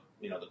in the,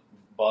 the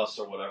bus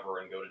or whatever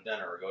and go to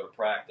dinner or go to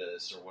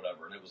practice or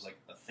whatever, and it was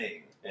a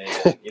thing.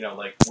 And,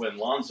 when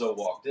Lonzo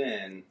walked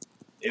in,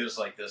 it was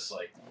this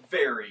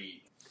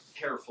very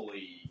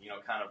carefully,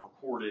 kind of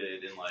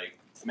recorded and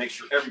make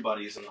sure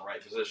everybody's in the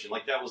right position.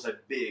 That was a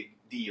big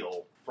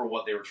deal for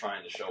what they were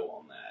trying to show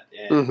on that.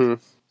 And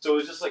so it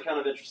was just kind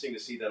of interesting to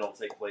see that all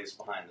take place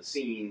behind the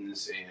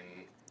scenes.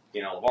 And,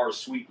 LeVar's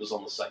suite was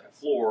on the 2nd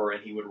floor,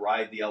 and he would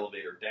ride the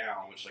elevator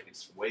down, which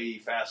it's way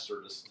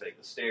faster to take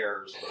the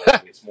stairs, but I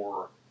think it's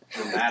more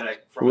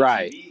dramatic from a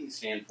TV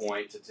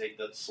standpoint to take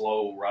that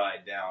slow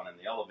ride down in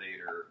the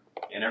elevator.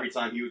 And every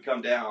time he would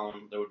come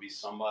down, there would be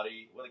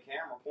somebody with a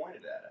camera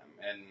pointed at him.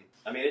 And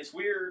I mean, it's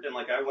weird. And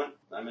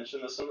I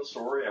mentioned this in the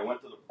story. I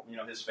went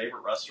to his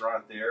favorite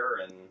restaurant there,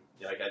 and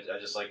I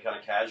just kind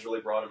of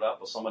casually brought it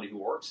up with somebody who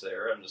works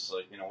there. I'm just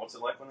what's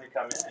it like when they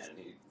come in? And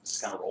he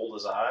just kind of rolled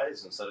his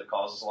eyes and said it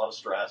causes a lot of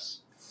stress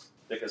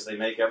because they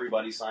make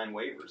everybody sign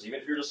waivers, even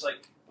if you're just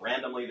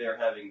randomly there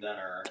having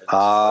dinner at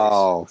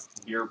this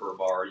beer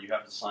bar, you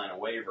have to sign a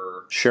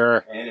waiver.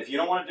 Sure. And if you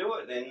don't want to do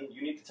it, then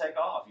you need to take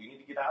off. You need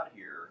to get out of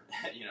here,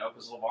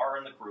 because LeVar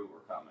and the crew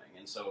were coming.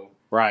 And so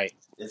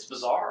it's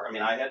bizarre. I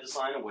mean, I had to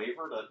sign a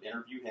waiver to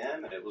interview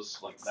him, and it was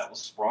that was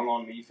sprung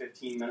on me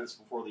 15 minutes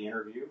before the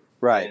interview.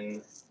 Right.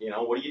 And,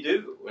 what do you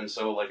do? And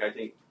so, I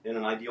think in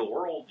an ideal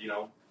world,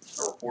 a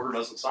reporter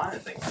doesn't sign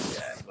anything like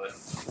that, but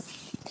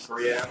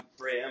 3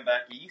 a.m.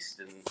 back east,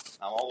 and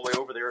I'm all the way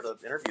over there to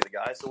interview the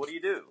guy. So what do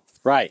you do?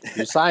 Right.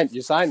 You signed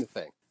the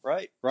thing.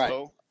 Right.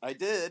 So I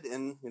did,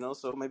 and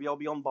so maybe I'll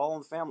be on Ball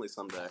and the Family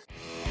someday.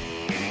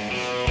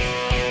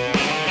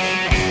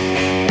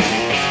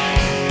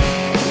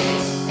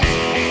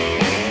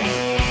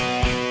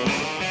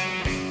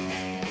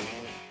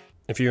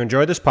 If you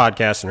enjoyed this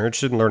podcast and are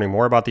interested in learning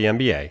more about the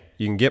NBA,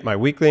 you can get my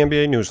weekly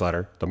NBA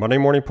newsletter, the Monday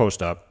Morning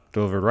Post-Up,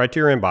 delivered right to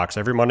your inbox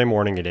every Monday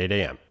morning at 8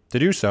 a.m. To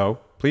do so,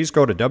 please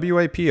go to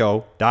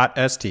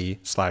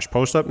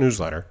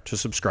wapo.st/postupnewsletter to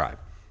subscribe.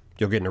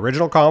 You'll get an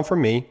original column from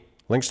me,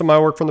 links to my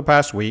work from the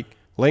past week,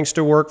 links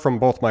to work from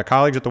both my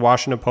colleagues at the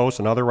Washington Post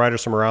and other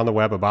writers from around the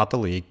web about the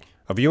league,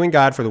 a viewing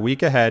guide for the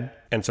week ahead,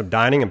 and some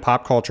dining and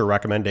pop culture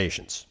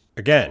recommendations.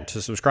 Again,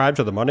 to subscribe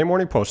to the Monday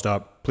Morning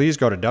Post-Up, please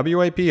go to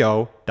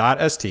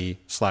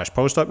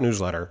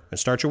wapo.st/postupnewsletter and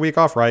start your week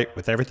off right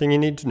with everything you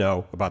need to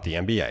know about the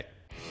NBA.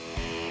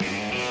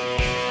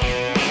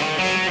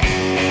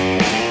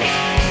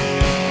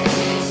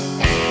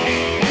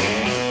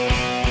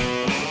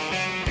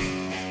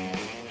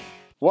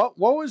 What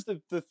was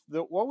the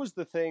what was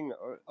the thing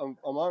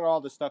among all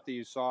the stuff that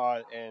you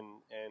saw and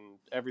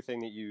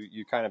everything that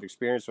you kind of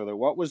experienced with it?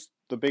 What was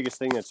the biggest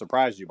thing that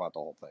surprised you about the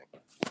whole thing?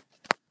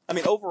 I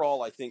mean,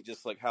 overall, I think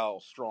just like how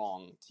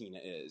strong Tina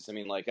is. I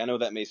mean, like, I know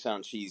that may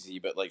sound cheesy,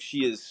 but like,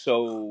 she is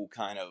so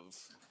kind of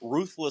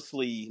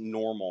ruthlessly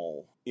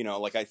normal. You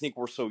know, like, I think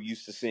we're so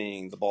used to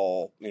seeing the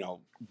ball,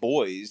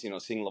 boys,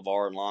 seeing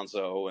LeVar and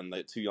Lonzo and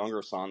the two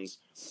younger sons,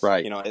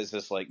 Right. Is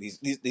just like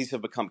these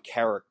have become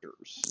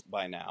characters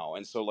by now.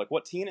 And so, like,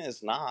 what Tina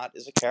is not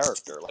is a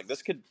character. Like,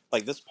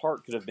 this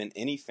part could have been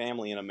any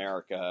family in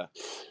America.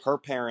 Her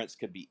parents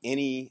could be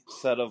any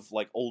set of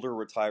like older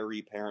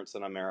retiree parents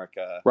in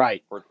America.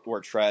 Right. Where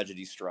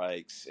tragedy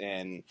strikes.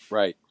 And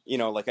right.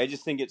 Like, I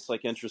just think it's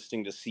like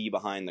interesting to see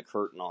behind the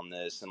curtain on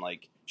this. And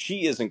like,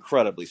 she is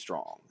incredibly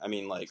strong. I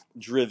mean, like,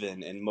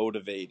 driven and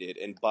motivated,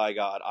 and by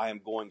God, I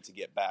am going to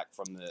get back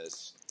from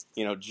this.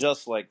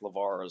 Just like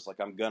LeVar is like,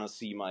 I'm going to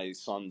see my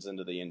sons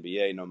into the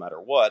NBA no matter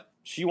what.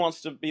 She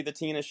wants to be the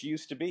Tina she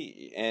used to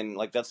be. And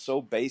like, that's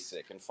so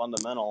basic and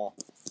fundamental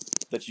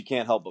that you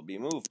can't help but be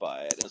moved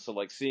by it. And so,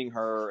 like, seeing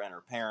her and her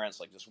parents,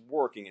 like, just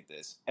working at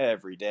this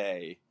every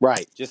day.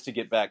 Right. Just to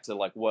get back to,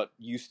 like, what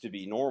used to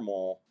be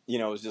normal,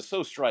 is just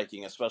so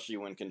striking, especially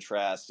when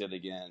contrasted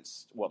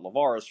against what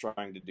LeVar is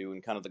trying to do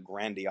and kind of the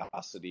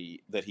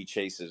grandiosity that he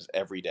chases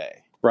every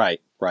day. Right.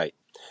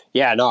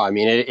 Yeah, no, I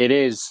mean, it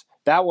is.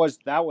 That was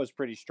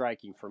pretty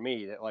striking for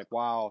me, that like,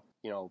 while,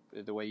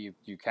 the way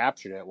you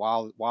captured it,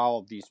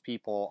 while these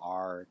people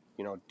are,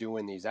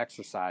 doing these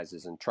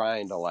exercises and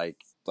trying to like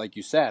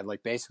you said,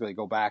 like basically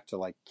go back to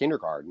like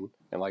kindergarten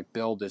and like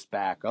build this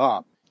back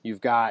up,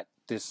 you've got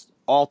this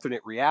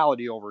alternate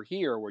reality over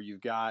here where you've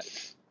got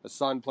a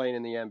son playing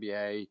in the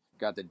NBA, you've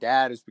got the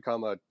dad who's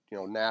become a,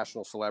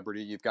 national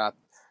celebrity, you've got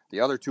the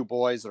other two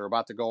boys that are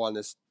about to go on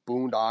this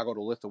boondoggle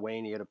to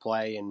Lithuania to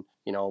play in,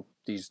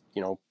 these,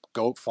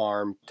 goat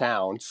farm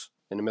towns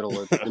in the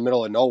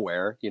middle of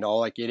nowhere.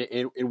 Like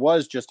it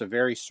was just a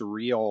very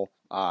surreal.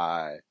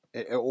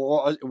 It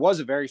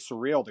was a very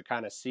surreal to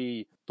kind of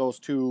see those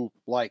two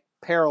like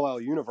parallel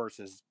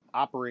universes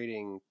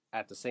operating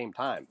at the same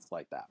time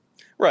like that.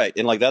 Right,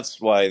 and like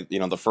that's why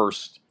the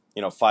first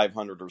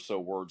 500 or so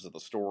words of the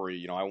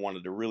story, I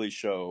wanted to really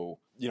show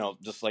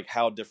just like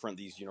how different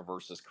these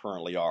universes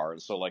currently are.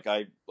 And so like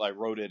I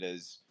wrote it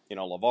as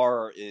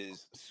LeVar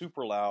is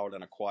super loud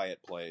in a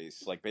quiet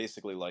place. Like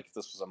basically, like if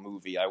this was a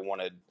movie, I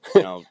wanted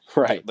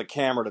right. the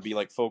camera to be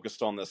like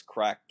focused on this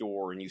cracked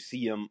door, and you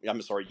hear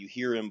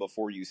him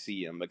before you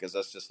see him, because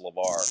that's just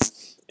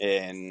LeVar.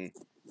 And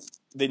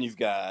then you've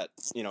got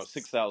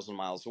 6,000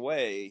 miles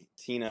away,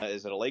 Tina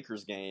is at a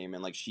Lakers game,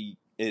 and like she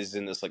is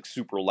in this like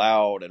super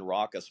loud and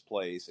raucous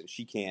place, and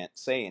she can't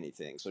say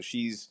anything, so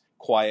she's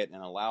quiet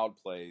in a loud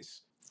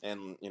place.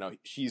 And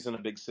she's in a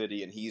big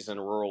city and he's in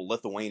rural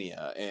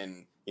Lithuania,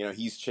 and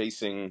he's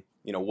chasing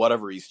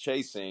whatever he's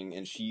chasing,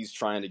 and she's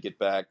trying to get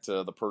back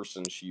to the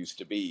person she used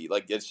to be.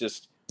 Like, it's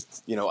just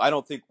I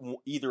don't think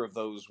either of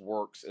those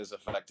works as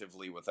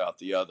effectively without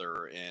the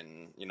other.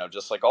 And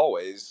just like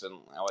always,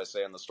 and how I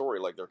say in the story,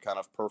 like they're kind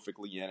of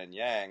perfectly yin and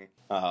yang.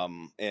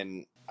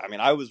 And I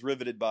mean, I was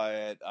riveted by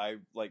it. I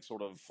like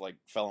sort of like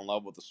fell in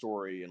love with the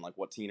story and like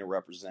what Tina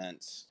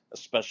represents,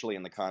 especially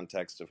in the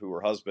context of who her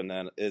husband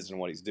is and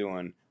what he's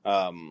doing.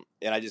 And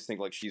I just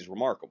think like she's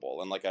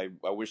remarkable. And like I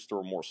wish there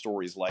were more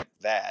stories like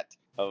that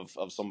of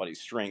somebody's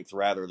strength,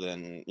 rather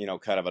than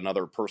kind of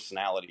another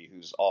personality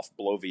who's off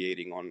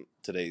bloviating on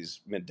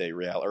today's midday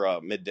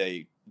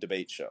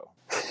debate show.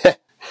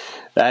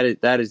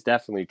 That is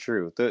definitely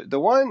true. The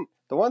one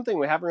thing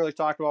we haven't really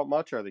talked about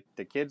much are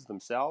the kids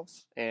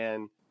themselves,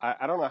 and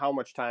I don't know how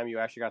much time you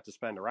actually got to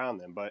spend around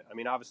them, but I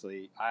mean,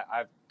 obviously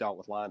I've dealt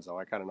with Lonzo.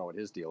 I kind of know what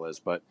his deal is,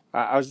 but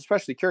I was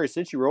especially curious,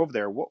 since you were over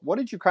there, what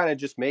did you kind of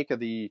just make of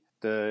the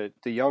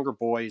younger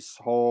boys'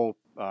 whole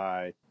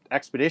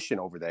expedition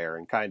over there,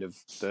 and kind of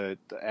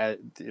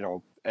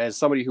as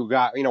somebody who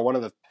got one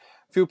of the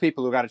few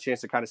people who got a chance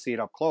to kind of see it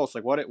up close,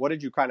 like what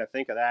did you kind of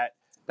think of that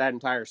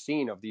entire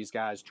scene of these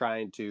guys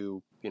trying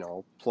to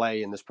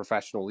play in this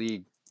professional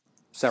league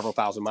several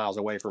thousand miles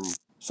away from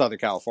Southern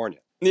California?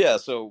 Yeah,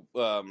 so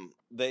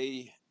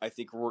they, I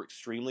think, were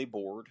extremely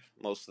bored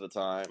most of the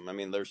time. I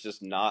mean, there's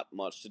just not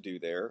much to do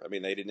there. I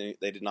mean, they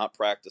did not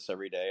practice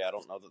every day. I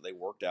don't know that they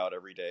worked out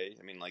every day.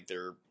 I mean, like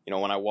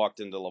when I walked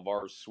into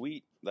LeVar's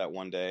suite that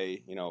one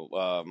day,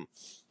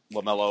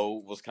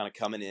 LaMelo was kind of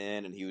coming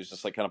in, and he was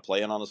just like kind of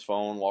playing on his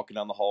phone, walking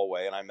down the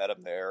hallway, and I met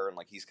him there. And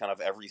like he's kind of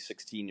every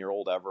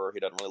 16-year-old ever. He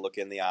doesn't really look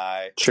in the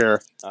eye.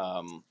 Sure.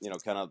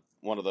 Kind of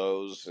one of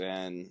those.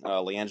 And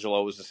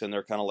LiAngelo was just in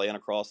there kind of laying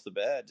across the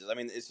bed. I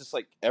mean, it's just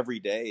like every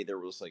day there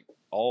was like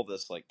all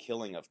this like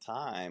killing of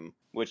time,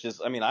 which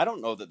is, I mean, I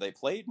don't know that they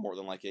played more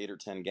than like 8 or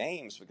 10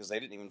 games because they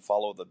didn't even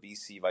follow the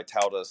BC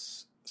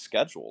Vitautas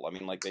schedule. I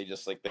mean, like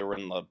they were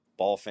in the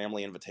Ball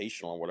Family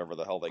Invitational or whatever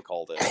the hell they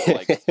called it.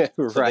 Like,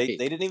 right. so they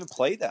didn't even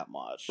play that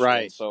much.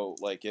 Right. And so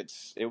like it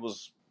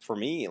was for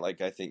me,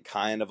 like I think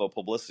kind of a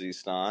publicity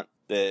stunt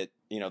that,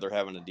 they're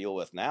having to deal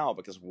with now,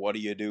 because what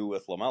do you do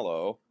with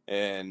LaMelo?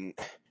 And,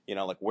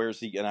 like where's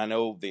he? And I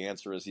know the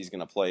answer is he's going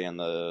to play in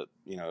the,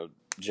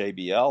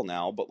 JBL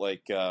now, but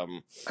like,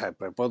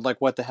 but like,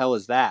 what the hell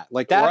is that?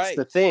 Like, that's right.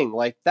 The thing.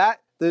 Like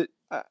that,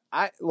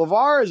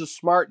 LeVar is a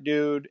smart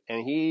dude,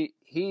 and he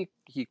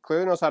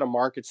clearly knows how to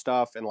market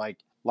stuff. And like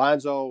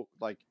Lonzo,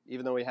 like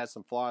even though he has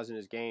some flaws in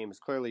his game, is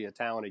clearly a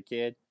talented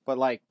kid. But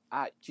like,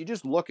 you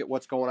just look at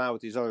what's going on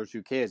with these other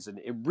two kids, and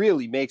it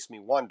really makes me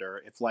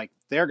wonder if like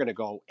they're going to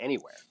go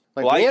anywhere.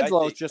 Like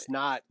LiAngelo's just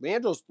not.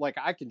 LiAngelo's like,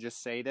 I can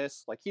just say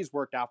this, like he's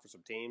worked out for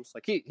some teams.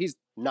 Like he's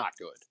not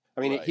good. I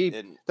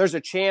mean, there's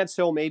a chance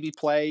he'll maybe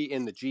play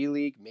in the G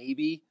League,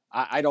 maybe.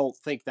 I don't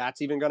think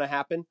that's even going to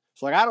happen.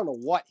 So like, I don't know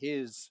what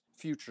his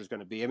future is going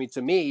to be. I mean,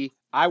 to me,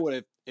 I would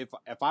have,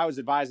 if I was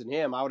advising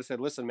him, I would have said,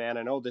 listen, man,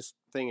 I know this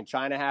thing in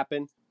China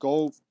happened.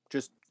 Go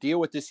just deal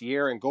with this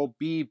year and go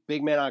be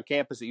big man on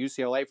campus at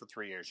UCLA for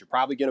 3 years. You're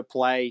probably going to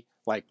play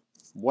like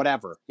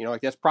whatever,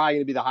 like that's probably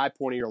going to be the high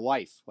point of your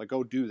life. Like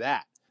go do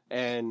that.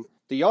 And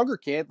the younger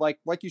kid, like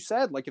you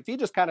said, like if he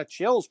just kind of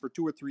chills for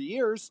 2 or 3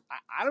 years,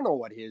 I don't know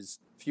what his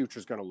future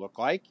is going to look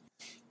like.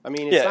 I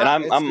mean,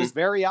 it's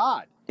very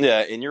odd. Yeah,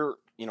 and you're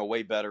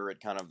way better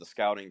at kind of the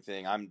scouting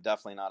thing. I'm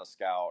definitely not a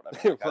scout.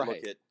 I mean, like,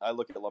 right. I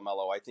look at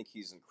LaMelo. I think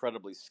he's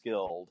incredibly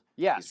skilled.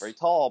 Yes, he's very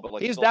tall, but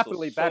like he's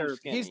definitely so better.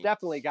 Skinny. He's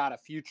definitely got a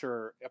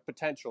future, a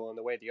potential in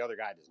the way the other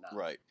guy does not.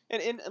 Right.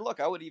 And look,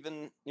 I would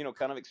even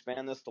kind of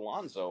expand this to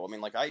Lonzo. I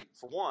mean, like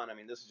for one,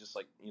 this is just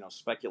like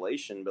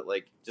speculation, but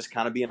like just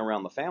kind of being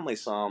around the family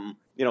some.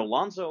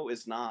 Lonzo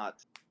is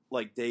not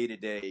like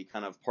day-to-day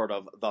kind of part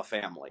of the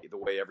family the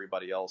way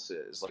everybody else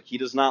is. Like he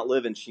does not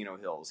live in Chino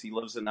Hills. He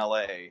lives in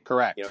LA.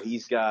 Correct.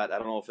 He's got, I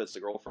don't know if it's a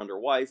girlfriend or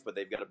wife, but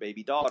they've got a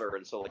baby daughter.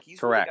 And so like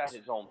he's really got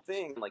his own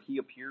thing. Like he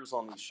appears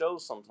on these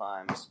shows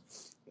sometimes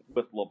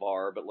with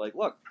LeVar, but like,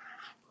 look,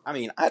 I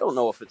mean, I don't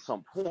know if at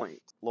some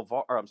point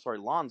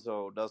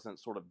Lonzo doesn't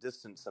sort of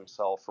distance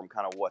himself from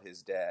kind of what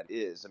his dad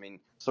is. I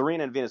mean,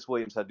 Serena and Venus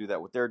Williams had to do that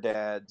with their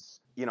dads.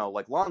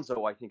 Like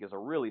Lonzo, I think, is a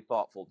really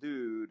thoughtful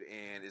dude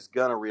and is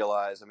going to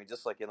realize, I mean,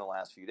 just like in the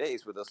last few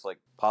days with this like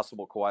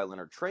possible Kawhi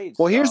Leonard trade.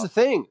 Well, here's the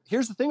thing.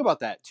 Here's the thing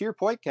about that. To your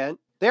point, Kent,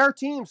 there are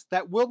teams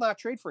that will not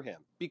trade for him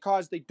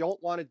because they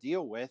don't want to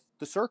deal with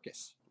the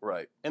circus.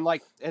 Right. And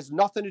like, it has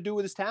nothing to do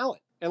with his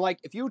talent. And like,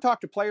 if you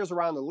talk to players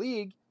around the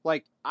league,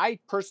 like, I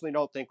personally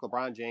don't think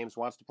LeBron James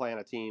wants to play on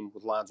a team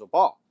with Lonzo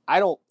Ball.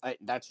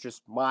 That's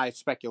just my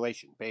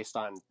speculation based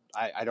on,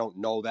 I don't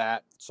know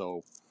that.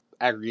 So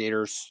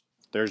aggregators,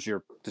 there's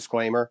your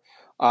disclaimer.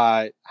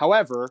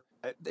 However,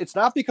 it's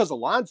not because of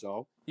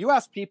Lonzo. You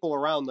ask people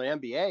around the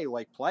NBA,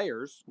 like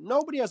players,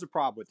 nobody has a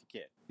problem with the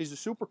kid. He's a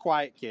super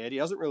quiet kid. He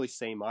doesn't really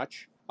say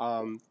much.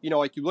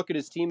 Like you look at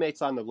his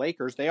teammates on the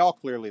Lakers, they all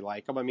clearly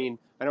like him. I mean,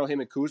 I know him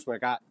and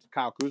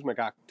Kyle Kuzma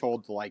got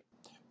told to like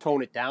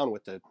tone it down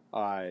with the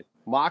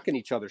mocking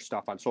each other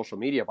stuff on social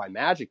media by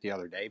Magic the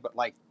other day, but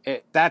like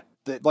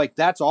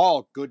that's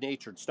all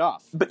good-natured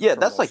stuff. But yeah,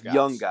 that's like guys.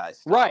 Young guys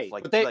stuff. Right?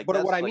 Like,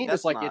 but what I mean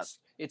is like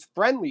it's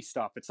friendly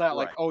stuff. It's not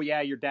like, oh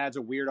yeah, your dad's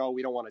a weirdo,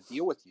 we don't want to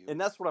deal with you. And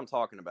that's what I'm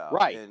talking about.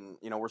 Right. And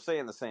we're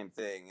saying the same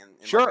thing. And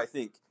sure. Like, I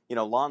think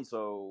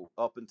Lonzo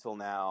up until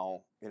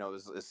now,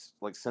 is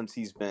like since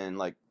he's been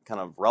like kind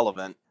of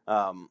relevant,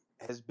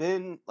 has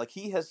been like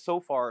he has so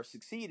far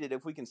succeeded,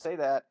 if we can say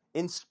that,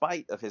 in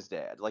spite of his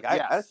dad. Like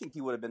I think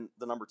he would have been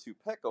the number 2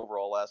 pick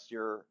overall last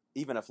year,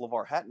 even if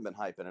LeVar hadn't been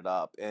hyping it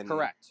up. And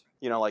correct.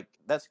 Like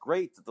that's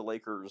great that the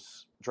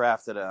Lakers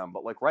drafted him,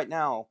 but like right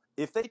now,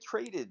 if they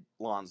traded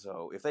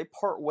Lonzo, if they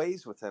part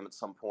ways with him at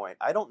some point,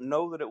 I don't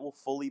know that it will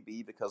fully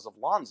be because of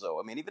Lonzo.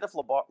 I mean, even if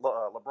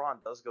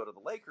LeBron does go to the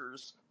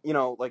Lakers,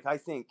 like I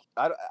think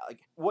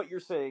like what you're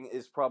saying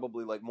is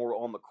probably like more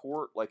on the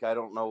court. Like I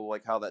don't know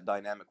like how that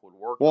dynamic would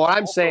work. Well, what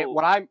I'm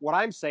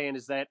saying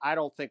is that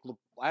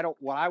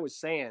what I was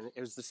saying,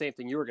 it was the same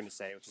thing you were going to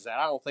say, which is that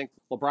I don't think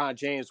LeBron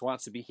James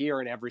wants to be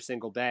hearing every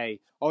single day,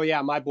 oh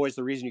yeah, my boy's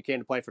the reason you came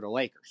to play for the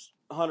Lakers.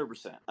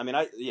 100%. I mean,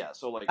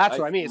 so like that's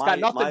what I mean. It's got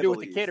nothing to do with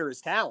the kid or his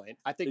talent.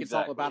 I think it's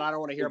all about I don't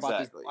want to hear about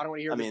this. I don't want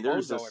to hear. I mean,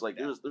 there's just like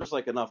there's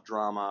like enough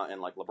drama,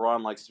 and like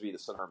LeBron likes to be the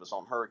center of his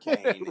own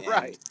hurricane,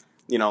 right?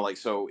 And, like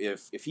so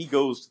if he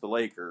goes to the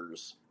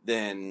Lakers,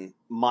 then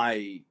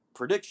my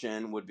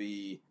prediction would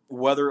be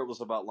whether it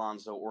was about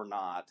Lonzo or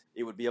not,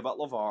 it would be about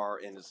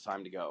LeVar and it's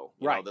time to go.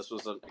 You know, this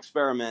was an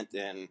experiment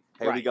and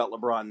hey, we got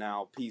LeBron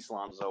now. Peace,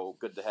 Lonzo.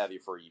 Good to have you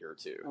for a year or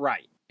two.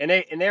 Right.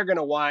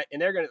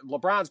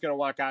 LeBron's going to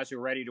want guys who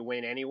are ready to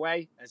win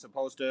anyway, as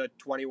opposed to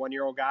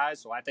 21-year-old guys.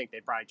 So I think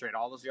they'd probably trade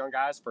all those young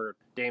guys for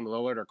Dame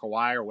Lillard or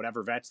Kawhi or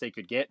whatever vets they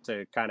could get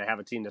to kind of have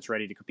a team that's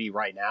ready to compete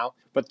right now.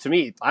 But to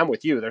me, I'm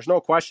with you. There's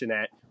no question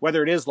that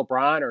whether it is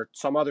LeBron or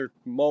some other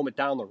moment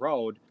down the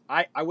road,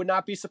 I would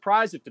not be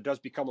surprised if there does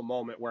become a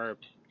moment where,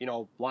 you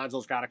know,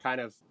 Lonzo's got to kind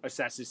of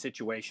assess his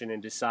situation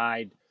and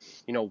decide,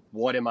 you know,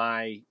 what am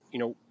I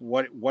going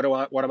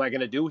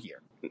to do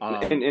here?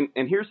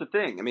 And here's the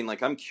thing. I mean,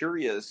 like, I'm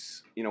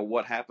curious, you know,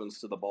 what happens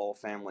to the Ball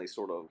family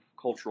sort of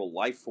cultural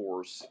life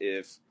force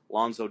if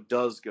Lonzo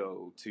does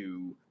go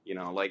to, you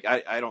know, like,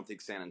 I don't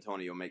think San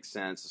Antonio makes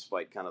sense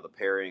despite kind of the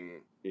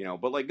pairing, you know,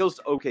 but like goes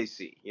to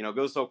OKC, you know,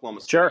 goes to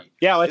Oklahoma City. Sure.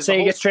 Yeah, let's say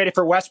he gets traded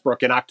for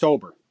Westbrook in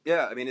October.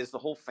 Yeah, I mean, is the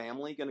whole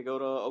family going to go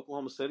to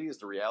Oklahoma City? Is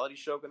the reality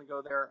show going to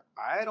go there?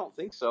 I don't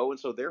think so. And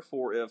so,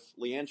 therefore, if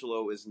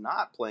LiAngelo is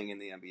not playing in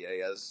the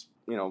NBA, as,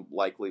 you know,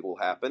 likely will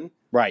happen,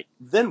 right,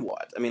 then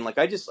what? I mean, like,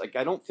 I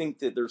don't think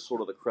that there's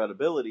sort of the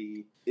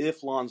credibility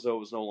if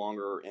Lonzo is no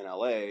longer in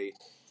LA.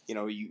 You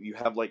know, you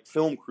have, like,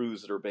 film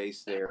crews that are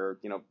based there,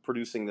 you know,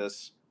 producing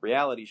this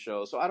reality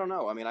show. So I don't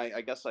know. I mean,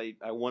 I guess I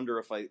wonder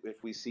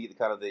if we see the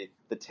kind of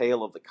the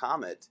tail of the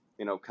comet,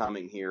 you know,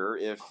 coming here,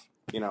 if,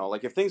 you know,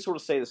 like if things sort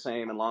of stay the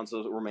same and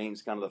Lonzo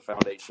remains kind of the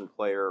foundation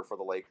player for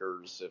the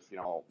Lakers, if, you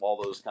know, all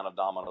those kind of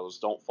dominoes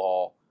don't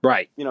fall,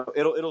 right, you know,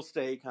 it'll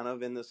stay kind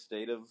of in this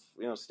state of,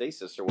 you know,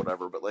 stasis or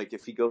whatever. But like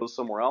if he goes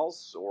somewhere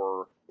else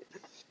or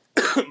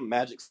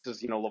Magic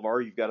says, you know,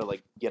 LeVar, you've got to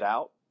like get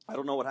out, I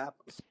don't know what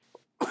happens.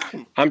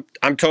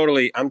 I'm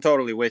totally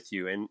with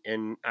you, and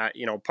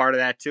you know, part of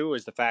that too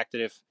is the fact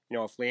that if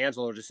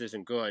LiAngelo just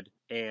isn't good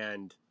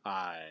and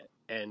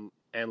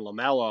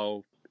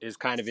LaMelo is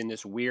kind of in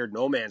this weird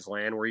no man's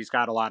land where he's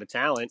got a lot of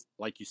talent,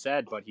 like you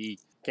said, but he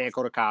can't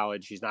go to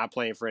college. He's not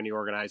playing for any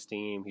organized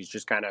team. He's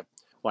just kind of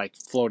like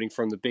floating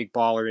from the Big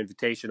Baller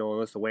Invitational in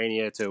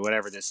Lithuania to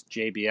whatever this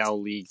JBL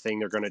league thing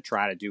they're going to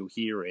try to do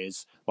here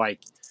is.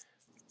 Like,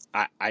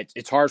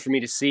 it's hard for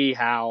me to see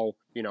how,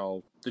 you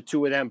know, the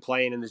two of them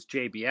playing in this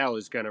JBL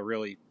is going to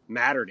really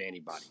matter to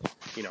anybody.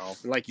 You know,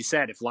 like you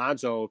said, if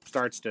Lonzo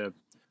starts to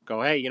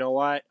go, hey, you know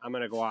what, I'm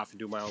going to go off and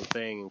do my own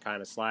thing and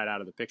kind of slide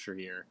out of the picture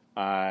here,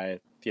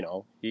 you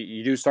know,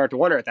 you do start to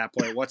wonder at that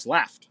point what's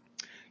left.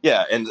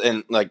 Yeah,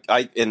 and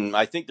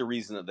I think the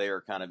reason that they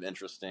are kind of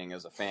interesting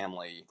as a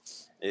family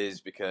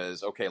is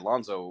because, okay,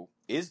 Lonzo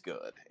is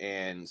good,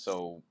 and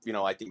so, you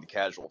know, I think the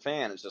casual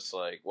fan is just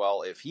like,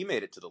 well, if he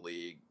made it to the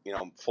league, you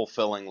know,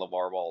 fulfilling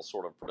LeVar Ball's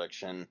sort of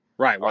prediction,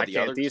 right? Why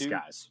can't these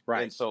guys?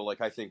 Right, and so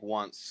like I think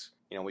once,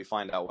 you know, we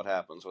find out what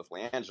happens with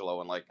LiAngelo,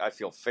 and like I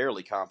feel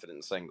fairly confident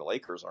in saying the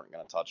Lakers aren't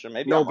going to touch him.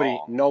 Maybe nobody,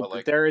 I'm wrong,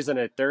 like, there isn't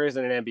an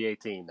NBA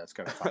team that's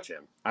going to touch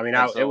him. I mean,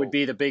 it would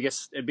be the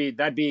biggest.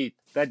 That'd be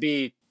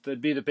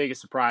the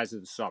biggest surprise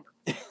of the summer.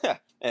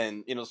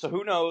 And, you know, so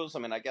who knows? I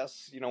mean, I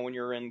guess, you know, when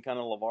you're in kind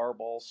of LeVar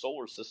Ball's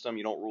solar system,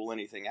 you don't rule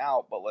anything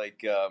out. But,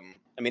 like,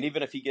 I mean,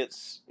 even if he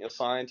gets, you know,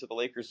 signed to the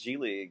Lakers G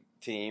League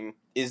team,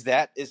 is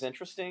that as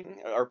interesting?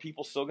 Are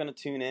people still going to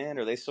tune in?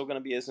 Are they still going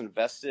to be as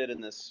invested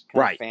in this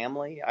kind of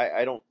family?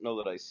 I don't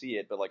know that I see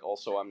it, but, like,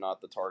 also I'm not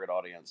the target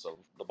audience of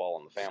the Ball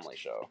and the Family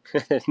show.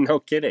 No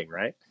kidding,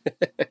 right?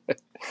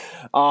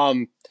 All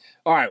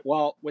right.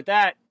 Well, with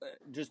that,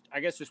 just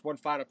one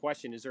final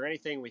question. Is there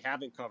anything we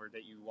haven't covered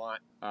that you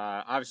want?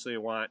 Obviously, I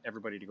want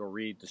everybody to go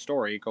read the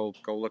story. Go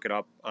look it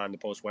up on the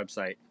Post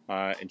website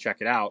and check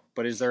it out.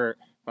 But is there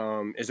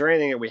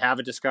anything that we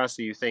haven't discussed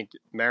that you think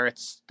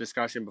merits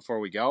discussion before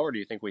we go, or do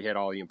you think we hit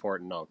all the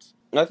important notes?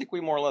 I think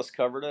we more or less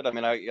covered it. I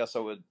mean, I guess I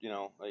would, you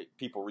know,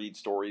 people read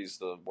stories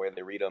the way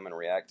they read them and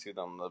react to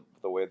them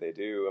the way they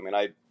do. I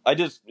mean, I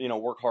just, you know,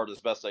 work hard as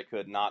best I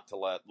could not to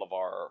let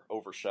LeVar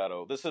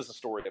overshadow. This is a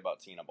story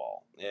about Tina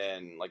Ball,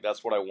 and like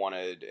that's what I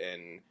wanted.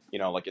 And, you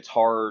know, like it's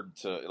hard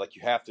to, like,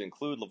 you have to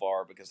include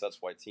LeVar because that's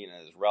why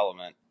Tina is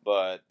relevant.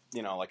 But,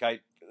 you know, like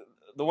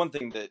the one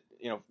thing that,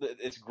 you know,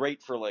 it's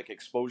great for like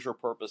exposure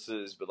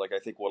purposes, but like I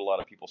think what a lot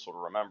of people sort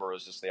of remember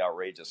is just the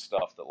outrageous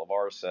stuff that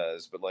LeVar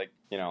says. But like,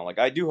 you know, like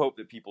I do hope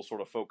that people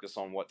sort of focus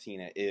on what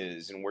Tina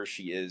is and where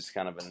she is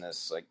kind of in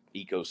this like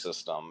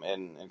ecosystem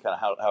and kind of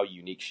how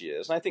unique she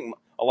is. And I think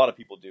a lot of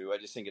people do. I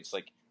just think it's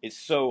like it's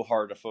so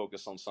hard to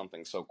focus on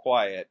something so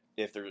quiet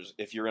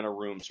if you're in a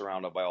room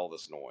surrounded by all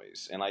this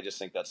noise. And I just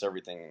think that's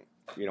everything,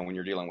 you know, when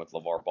you're dealing with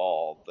LeVar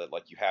Ball, that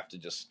like you have to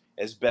just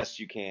as best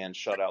you can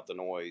shut out the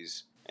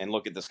noise and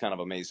look at this kind of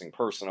amazing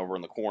person over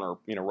in the corner,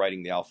 you know,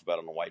 writing the alphabet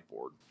on the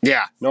whiteboard.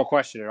 Yeah, no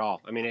question at all.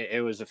 I mean,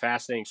 it was a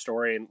fascinating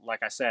story. And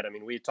like I said, I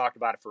mean, we had talked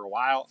about it for a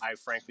while. I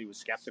frankly was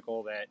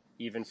skeptical that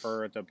even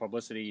for the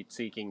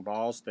publicity-seeking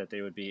Balls that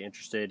they would be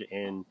interested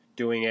in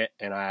doing it.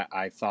 And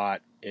I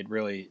thought it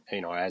really,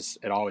 you know, as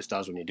it always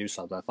does when you do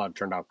something, I thought it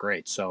turned out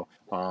great. So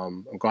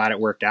I'm glad it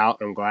worked out.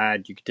 I'm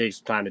glad you could take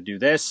some time to do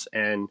this.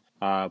 And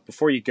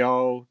before you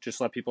go, just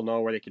let people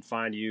know where they can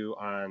find you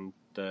on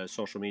the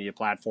social media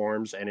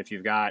platforms. And if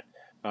you've got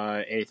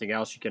anything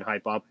else you can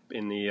hype up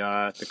in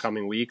the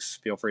coming weeks,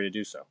 feel free to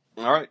do so.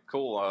 All right,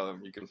 cool.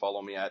 You can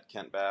follow me at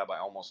Kent Babb. I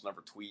almost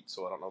never tweet,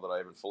 so I don't know that I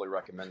even fully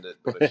recommend it.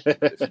 But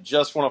if you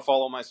just want to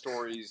follow my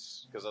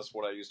stories, because that's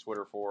what I use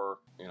Twitter for,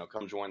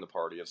 come join the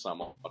party. It's not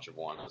much of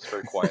one. It's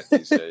very quiet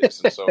these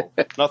days, and so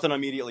nothing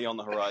immediately on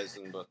the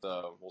horizon. But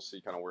we'll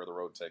see kind of where the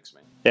road takes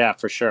me. Yeah,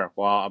 for sure.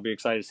 Well, I'll be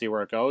excited to see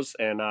where it goes.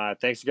 And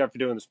thanks again for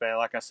doing this, man.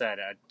 Like I said,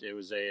 it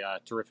was a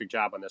terrific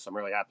job on this. I'm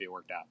really happy it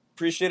worked out.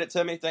 Appreciate it,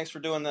 Timmy. Thanks for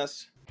doing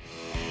this.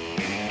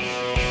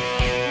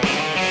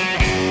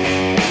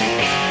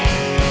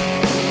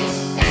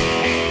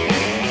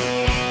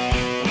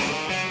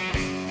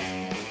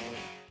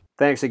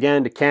 Thanks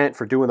again to Kent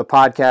for doing the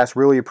podcast.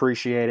 Really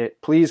appreciate it.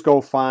 Please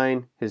go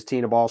find his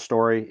Tina Ball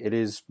story. It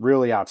is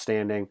really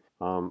outstanding.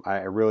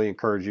 I really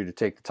encourage you to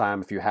take the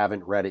time, if you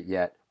haven't read it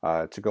yet,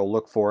 to go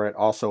look for it.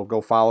 Also,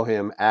 go follow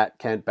him at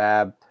Kent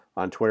Babb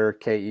on Twitter,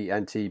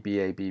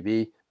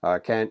 KentBabb.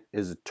 Kent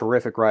is a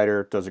terrific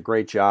writer, does a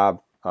great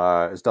job,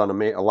 has done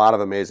a lot of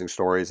amazing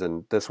stories,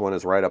 and this one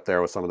is right up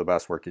there with some of the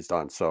best work he's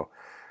done. So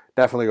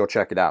definitely go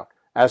check it out.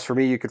 As for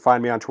me, you can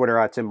find me on Twitter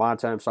at Tim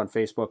Bontemps, on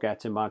Facebook at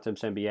Tim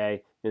Bontemps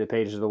NBA, in the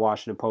pages of the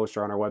Washington Post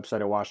or on our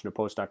website at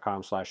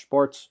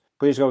washingtonpost.com/sports.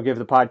 Please go give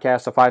the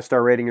podcast a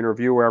 5-star rating and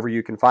review wherever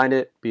you can find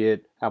it, be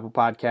it Apple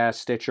Podcasts,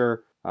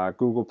 Stitcher,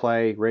 Google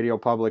Play, Radio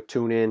Public,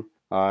 TuneIn,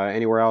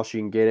 anywhere else you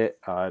can get it.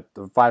 The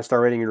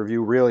 5-star rating and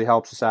review really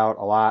helps us out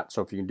a lot,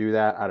 so if you can do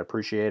that, I'd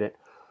appreciate it.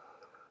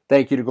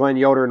 Thank you to Glenn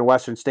Yoder in the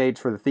Western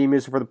States for the theme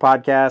music for the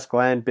podcast.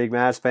 Glenn, big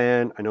Mavs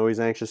fan. I know he's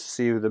anxious to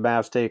see who the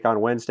Mavs take on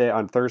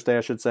Thursday,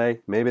 I should say.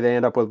 Maybe they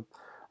end up with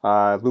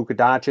Luka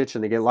Doncic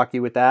and they get lucky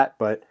with that,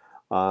 but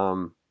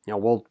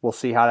we'll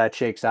see how that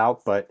shakes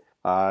out. But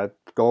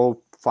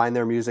go find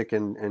their music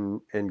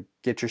and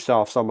get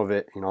yourself some of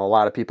it. A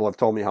lot of people have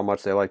told me how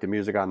much they like the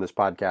music on this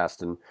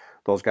podcast, and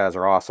those guys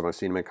are awesome. I've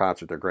seen them in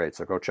concert. They're great,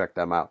 so go check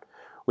them out.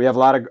 We have a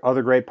lot of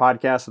other great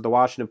podcasts at the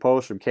Washington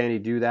Post, from Can You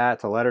Do That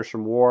to Letters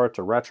from War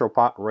to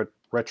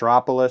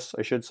Retropolis,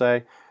 I should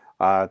say,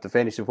 the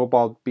Fantasy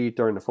Football Beat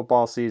during the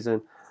football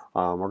season.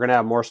 We're going to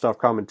have more stuff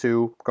coming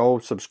too. Go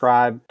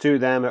subscribe to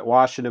them at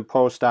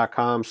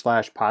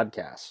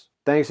washingtonpost.com/podcasts.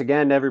 Thanks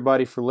again to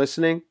everybody for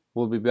listening.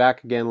 We'll be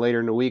back again later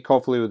in the week,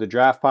 hopefully with a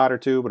draft pod or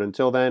two. But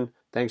until then,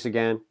 thanks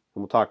again, and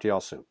we'll talk to y'all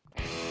soon.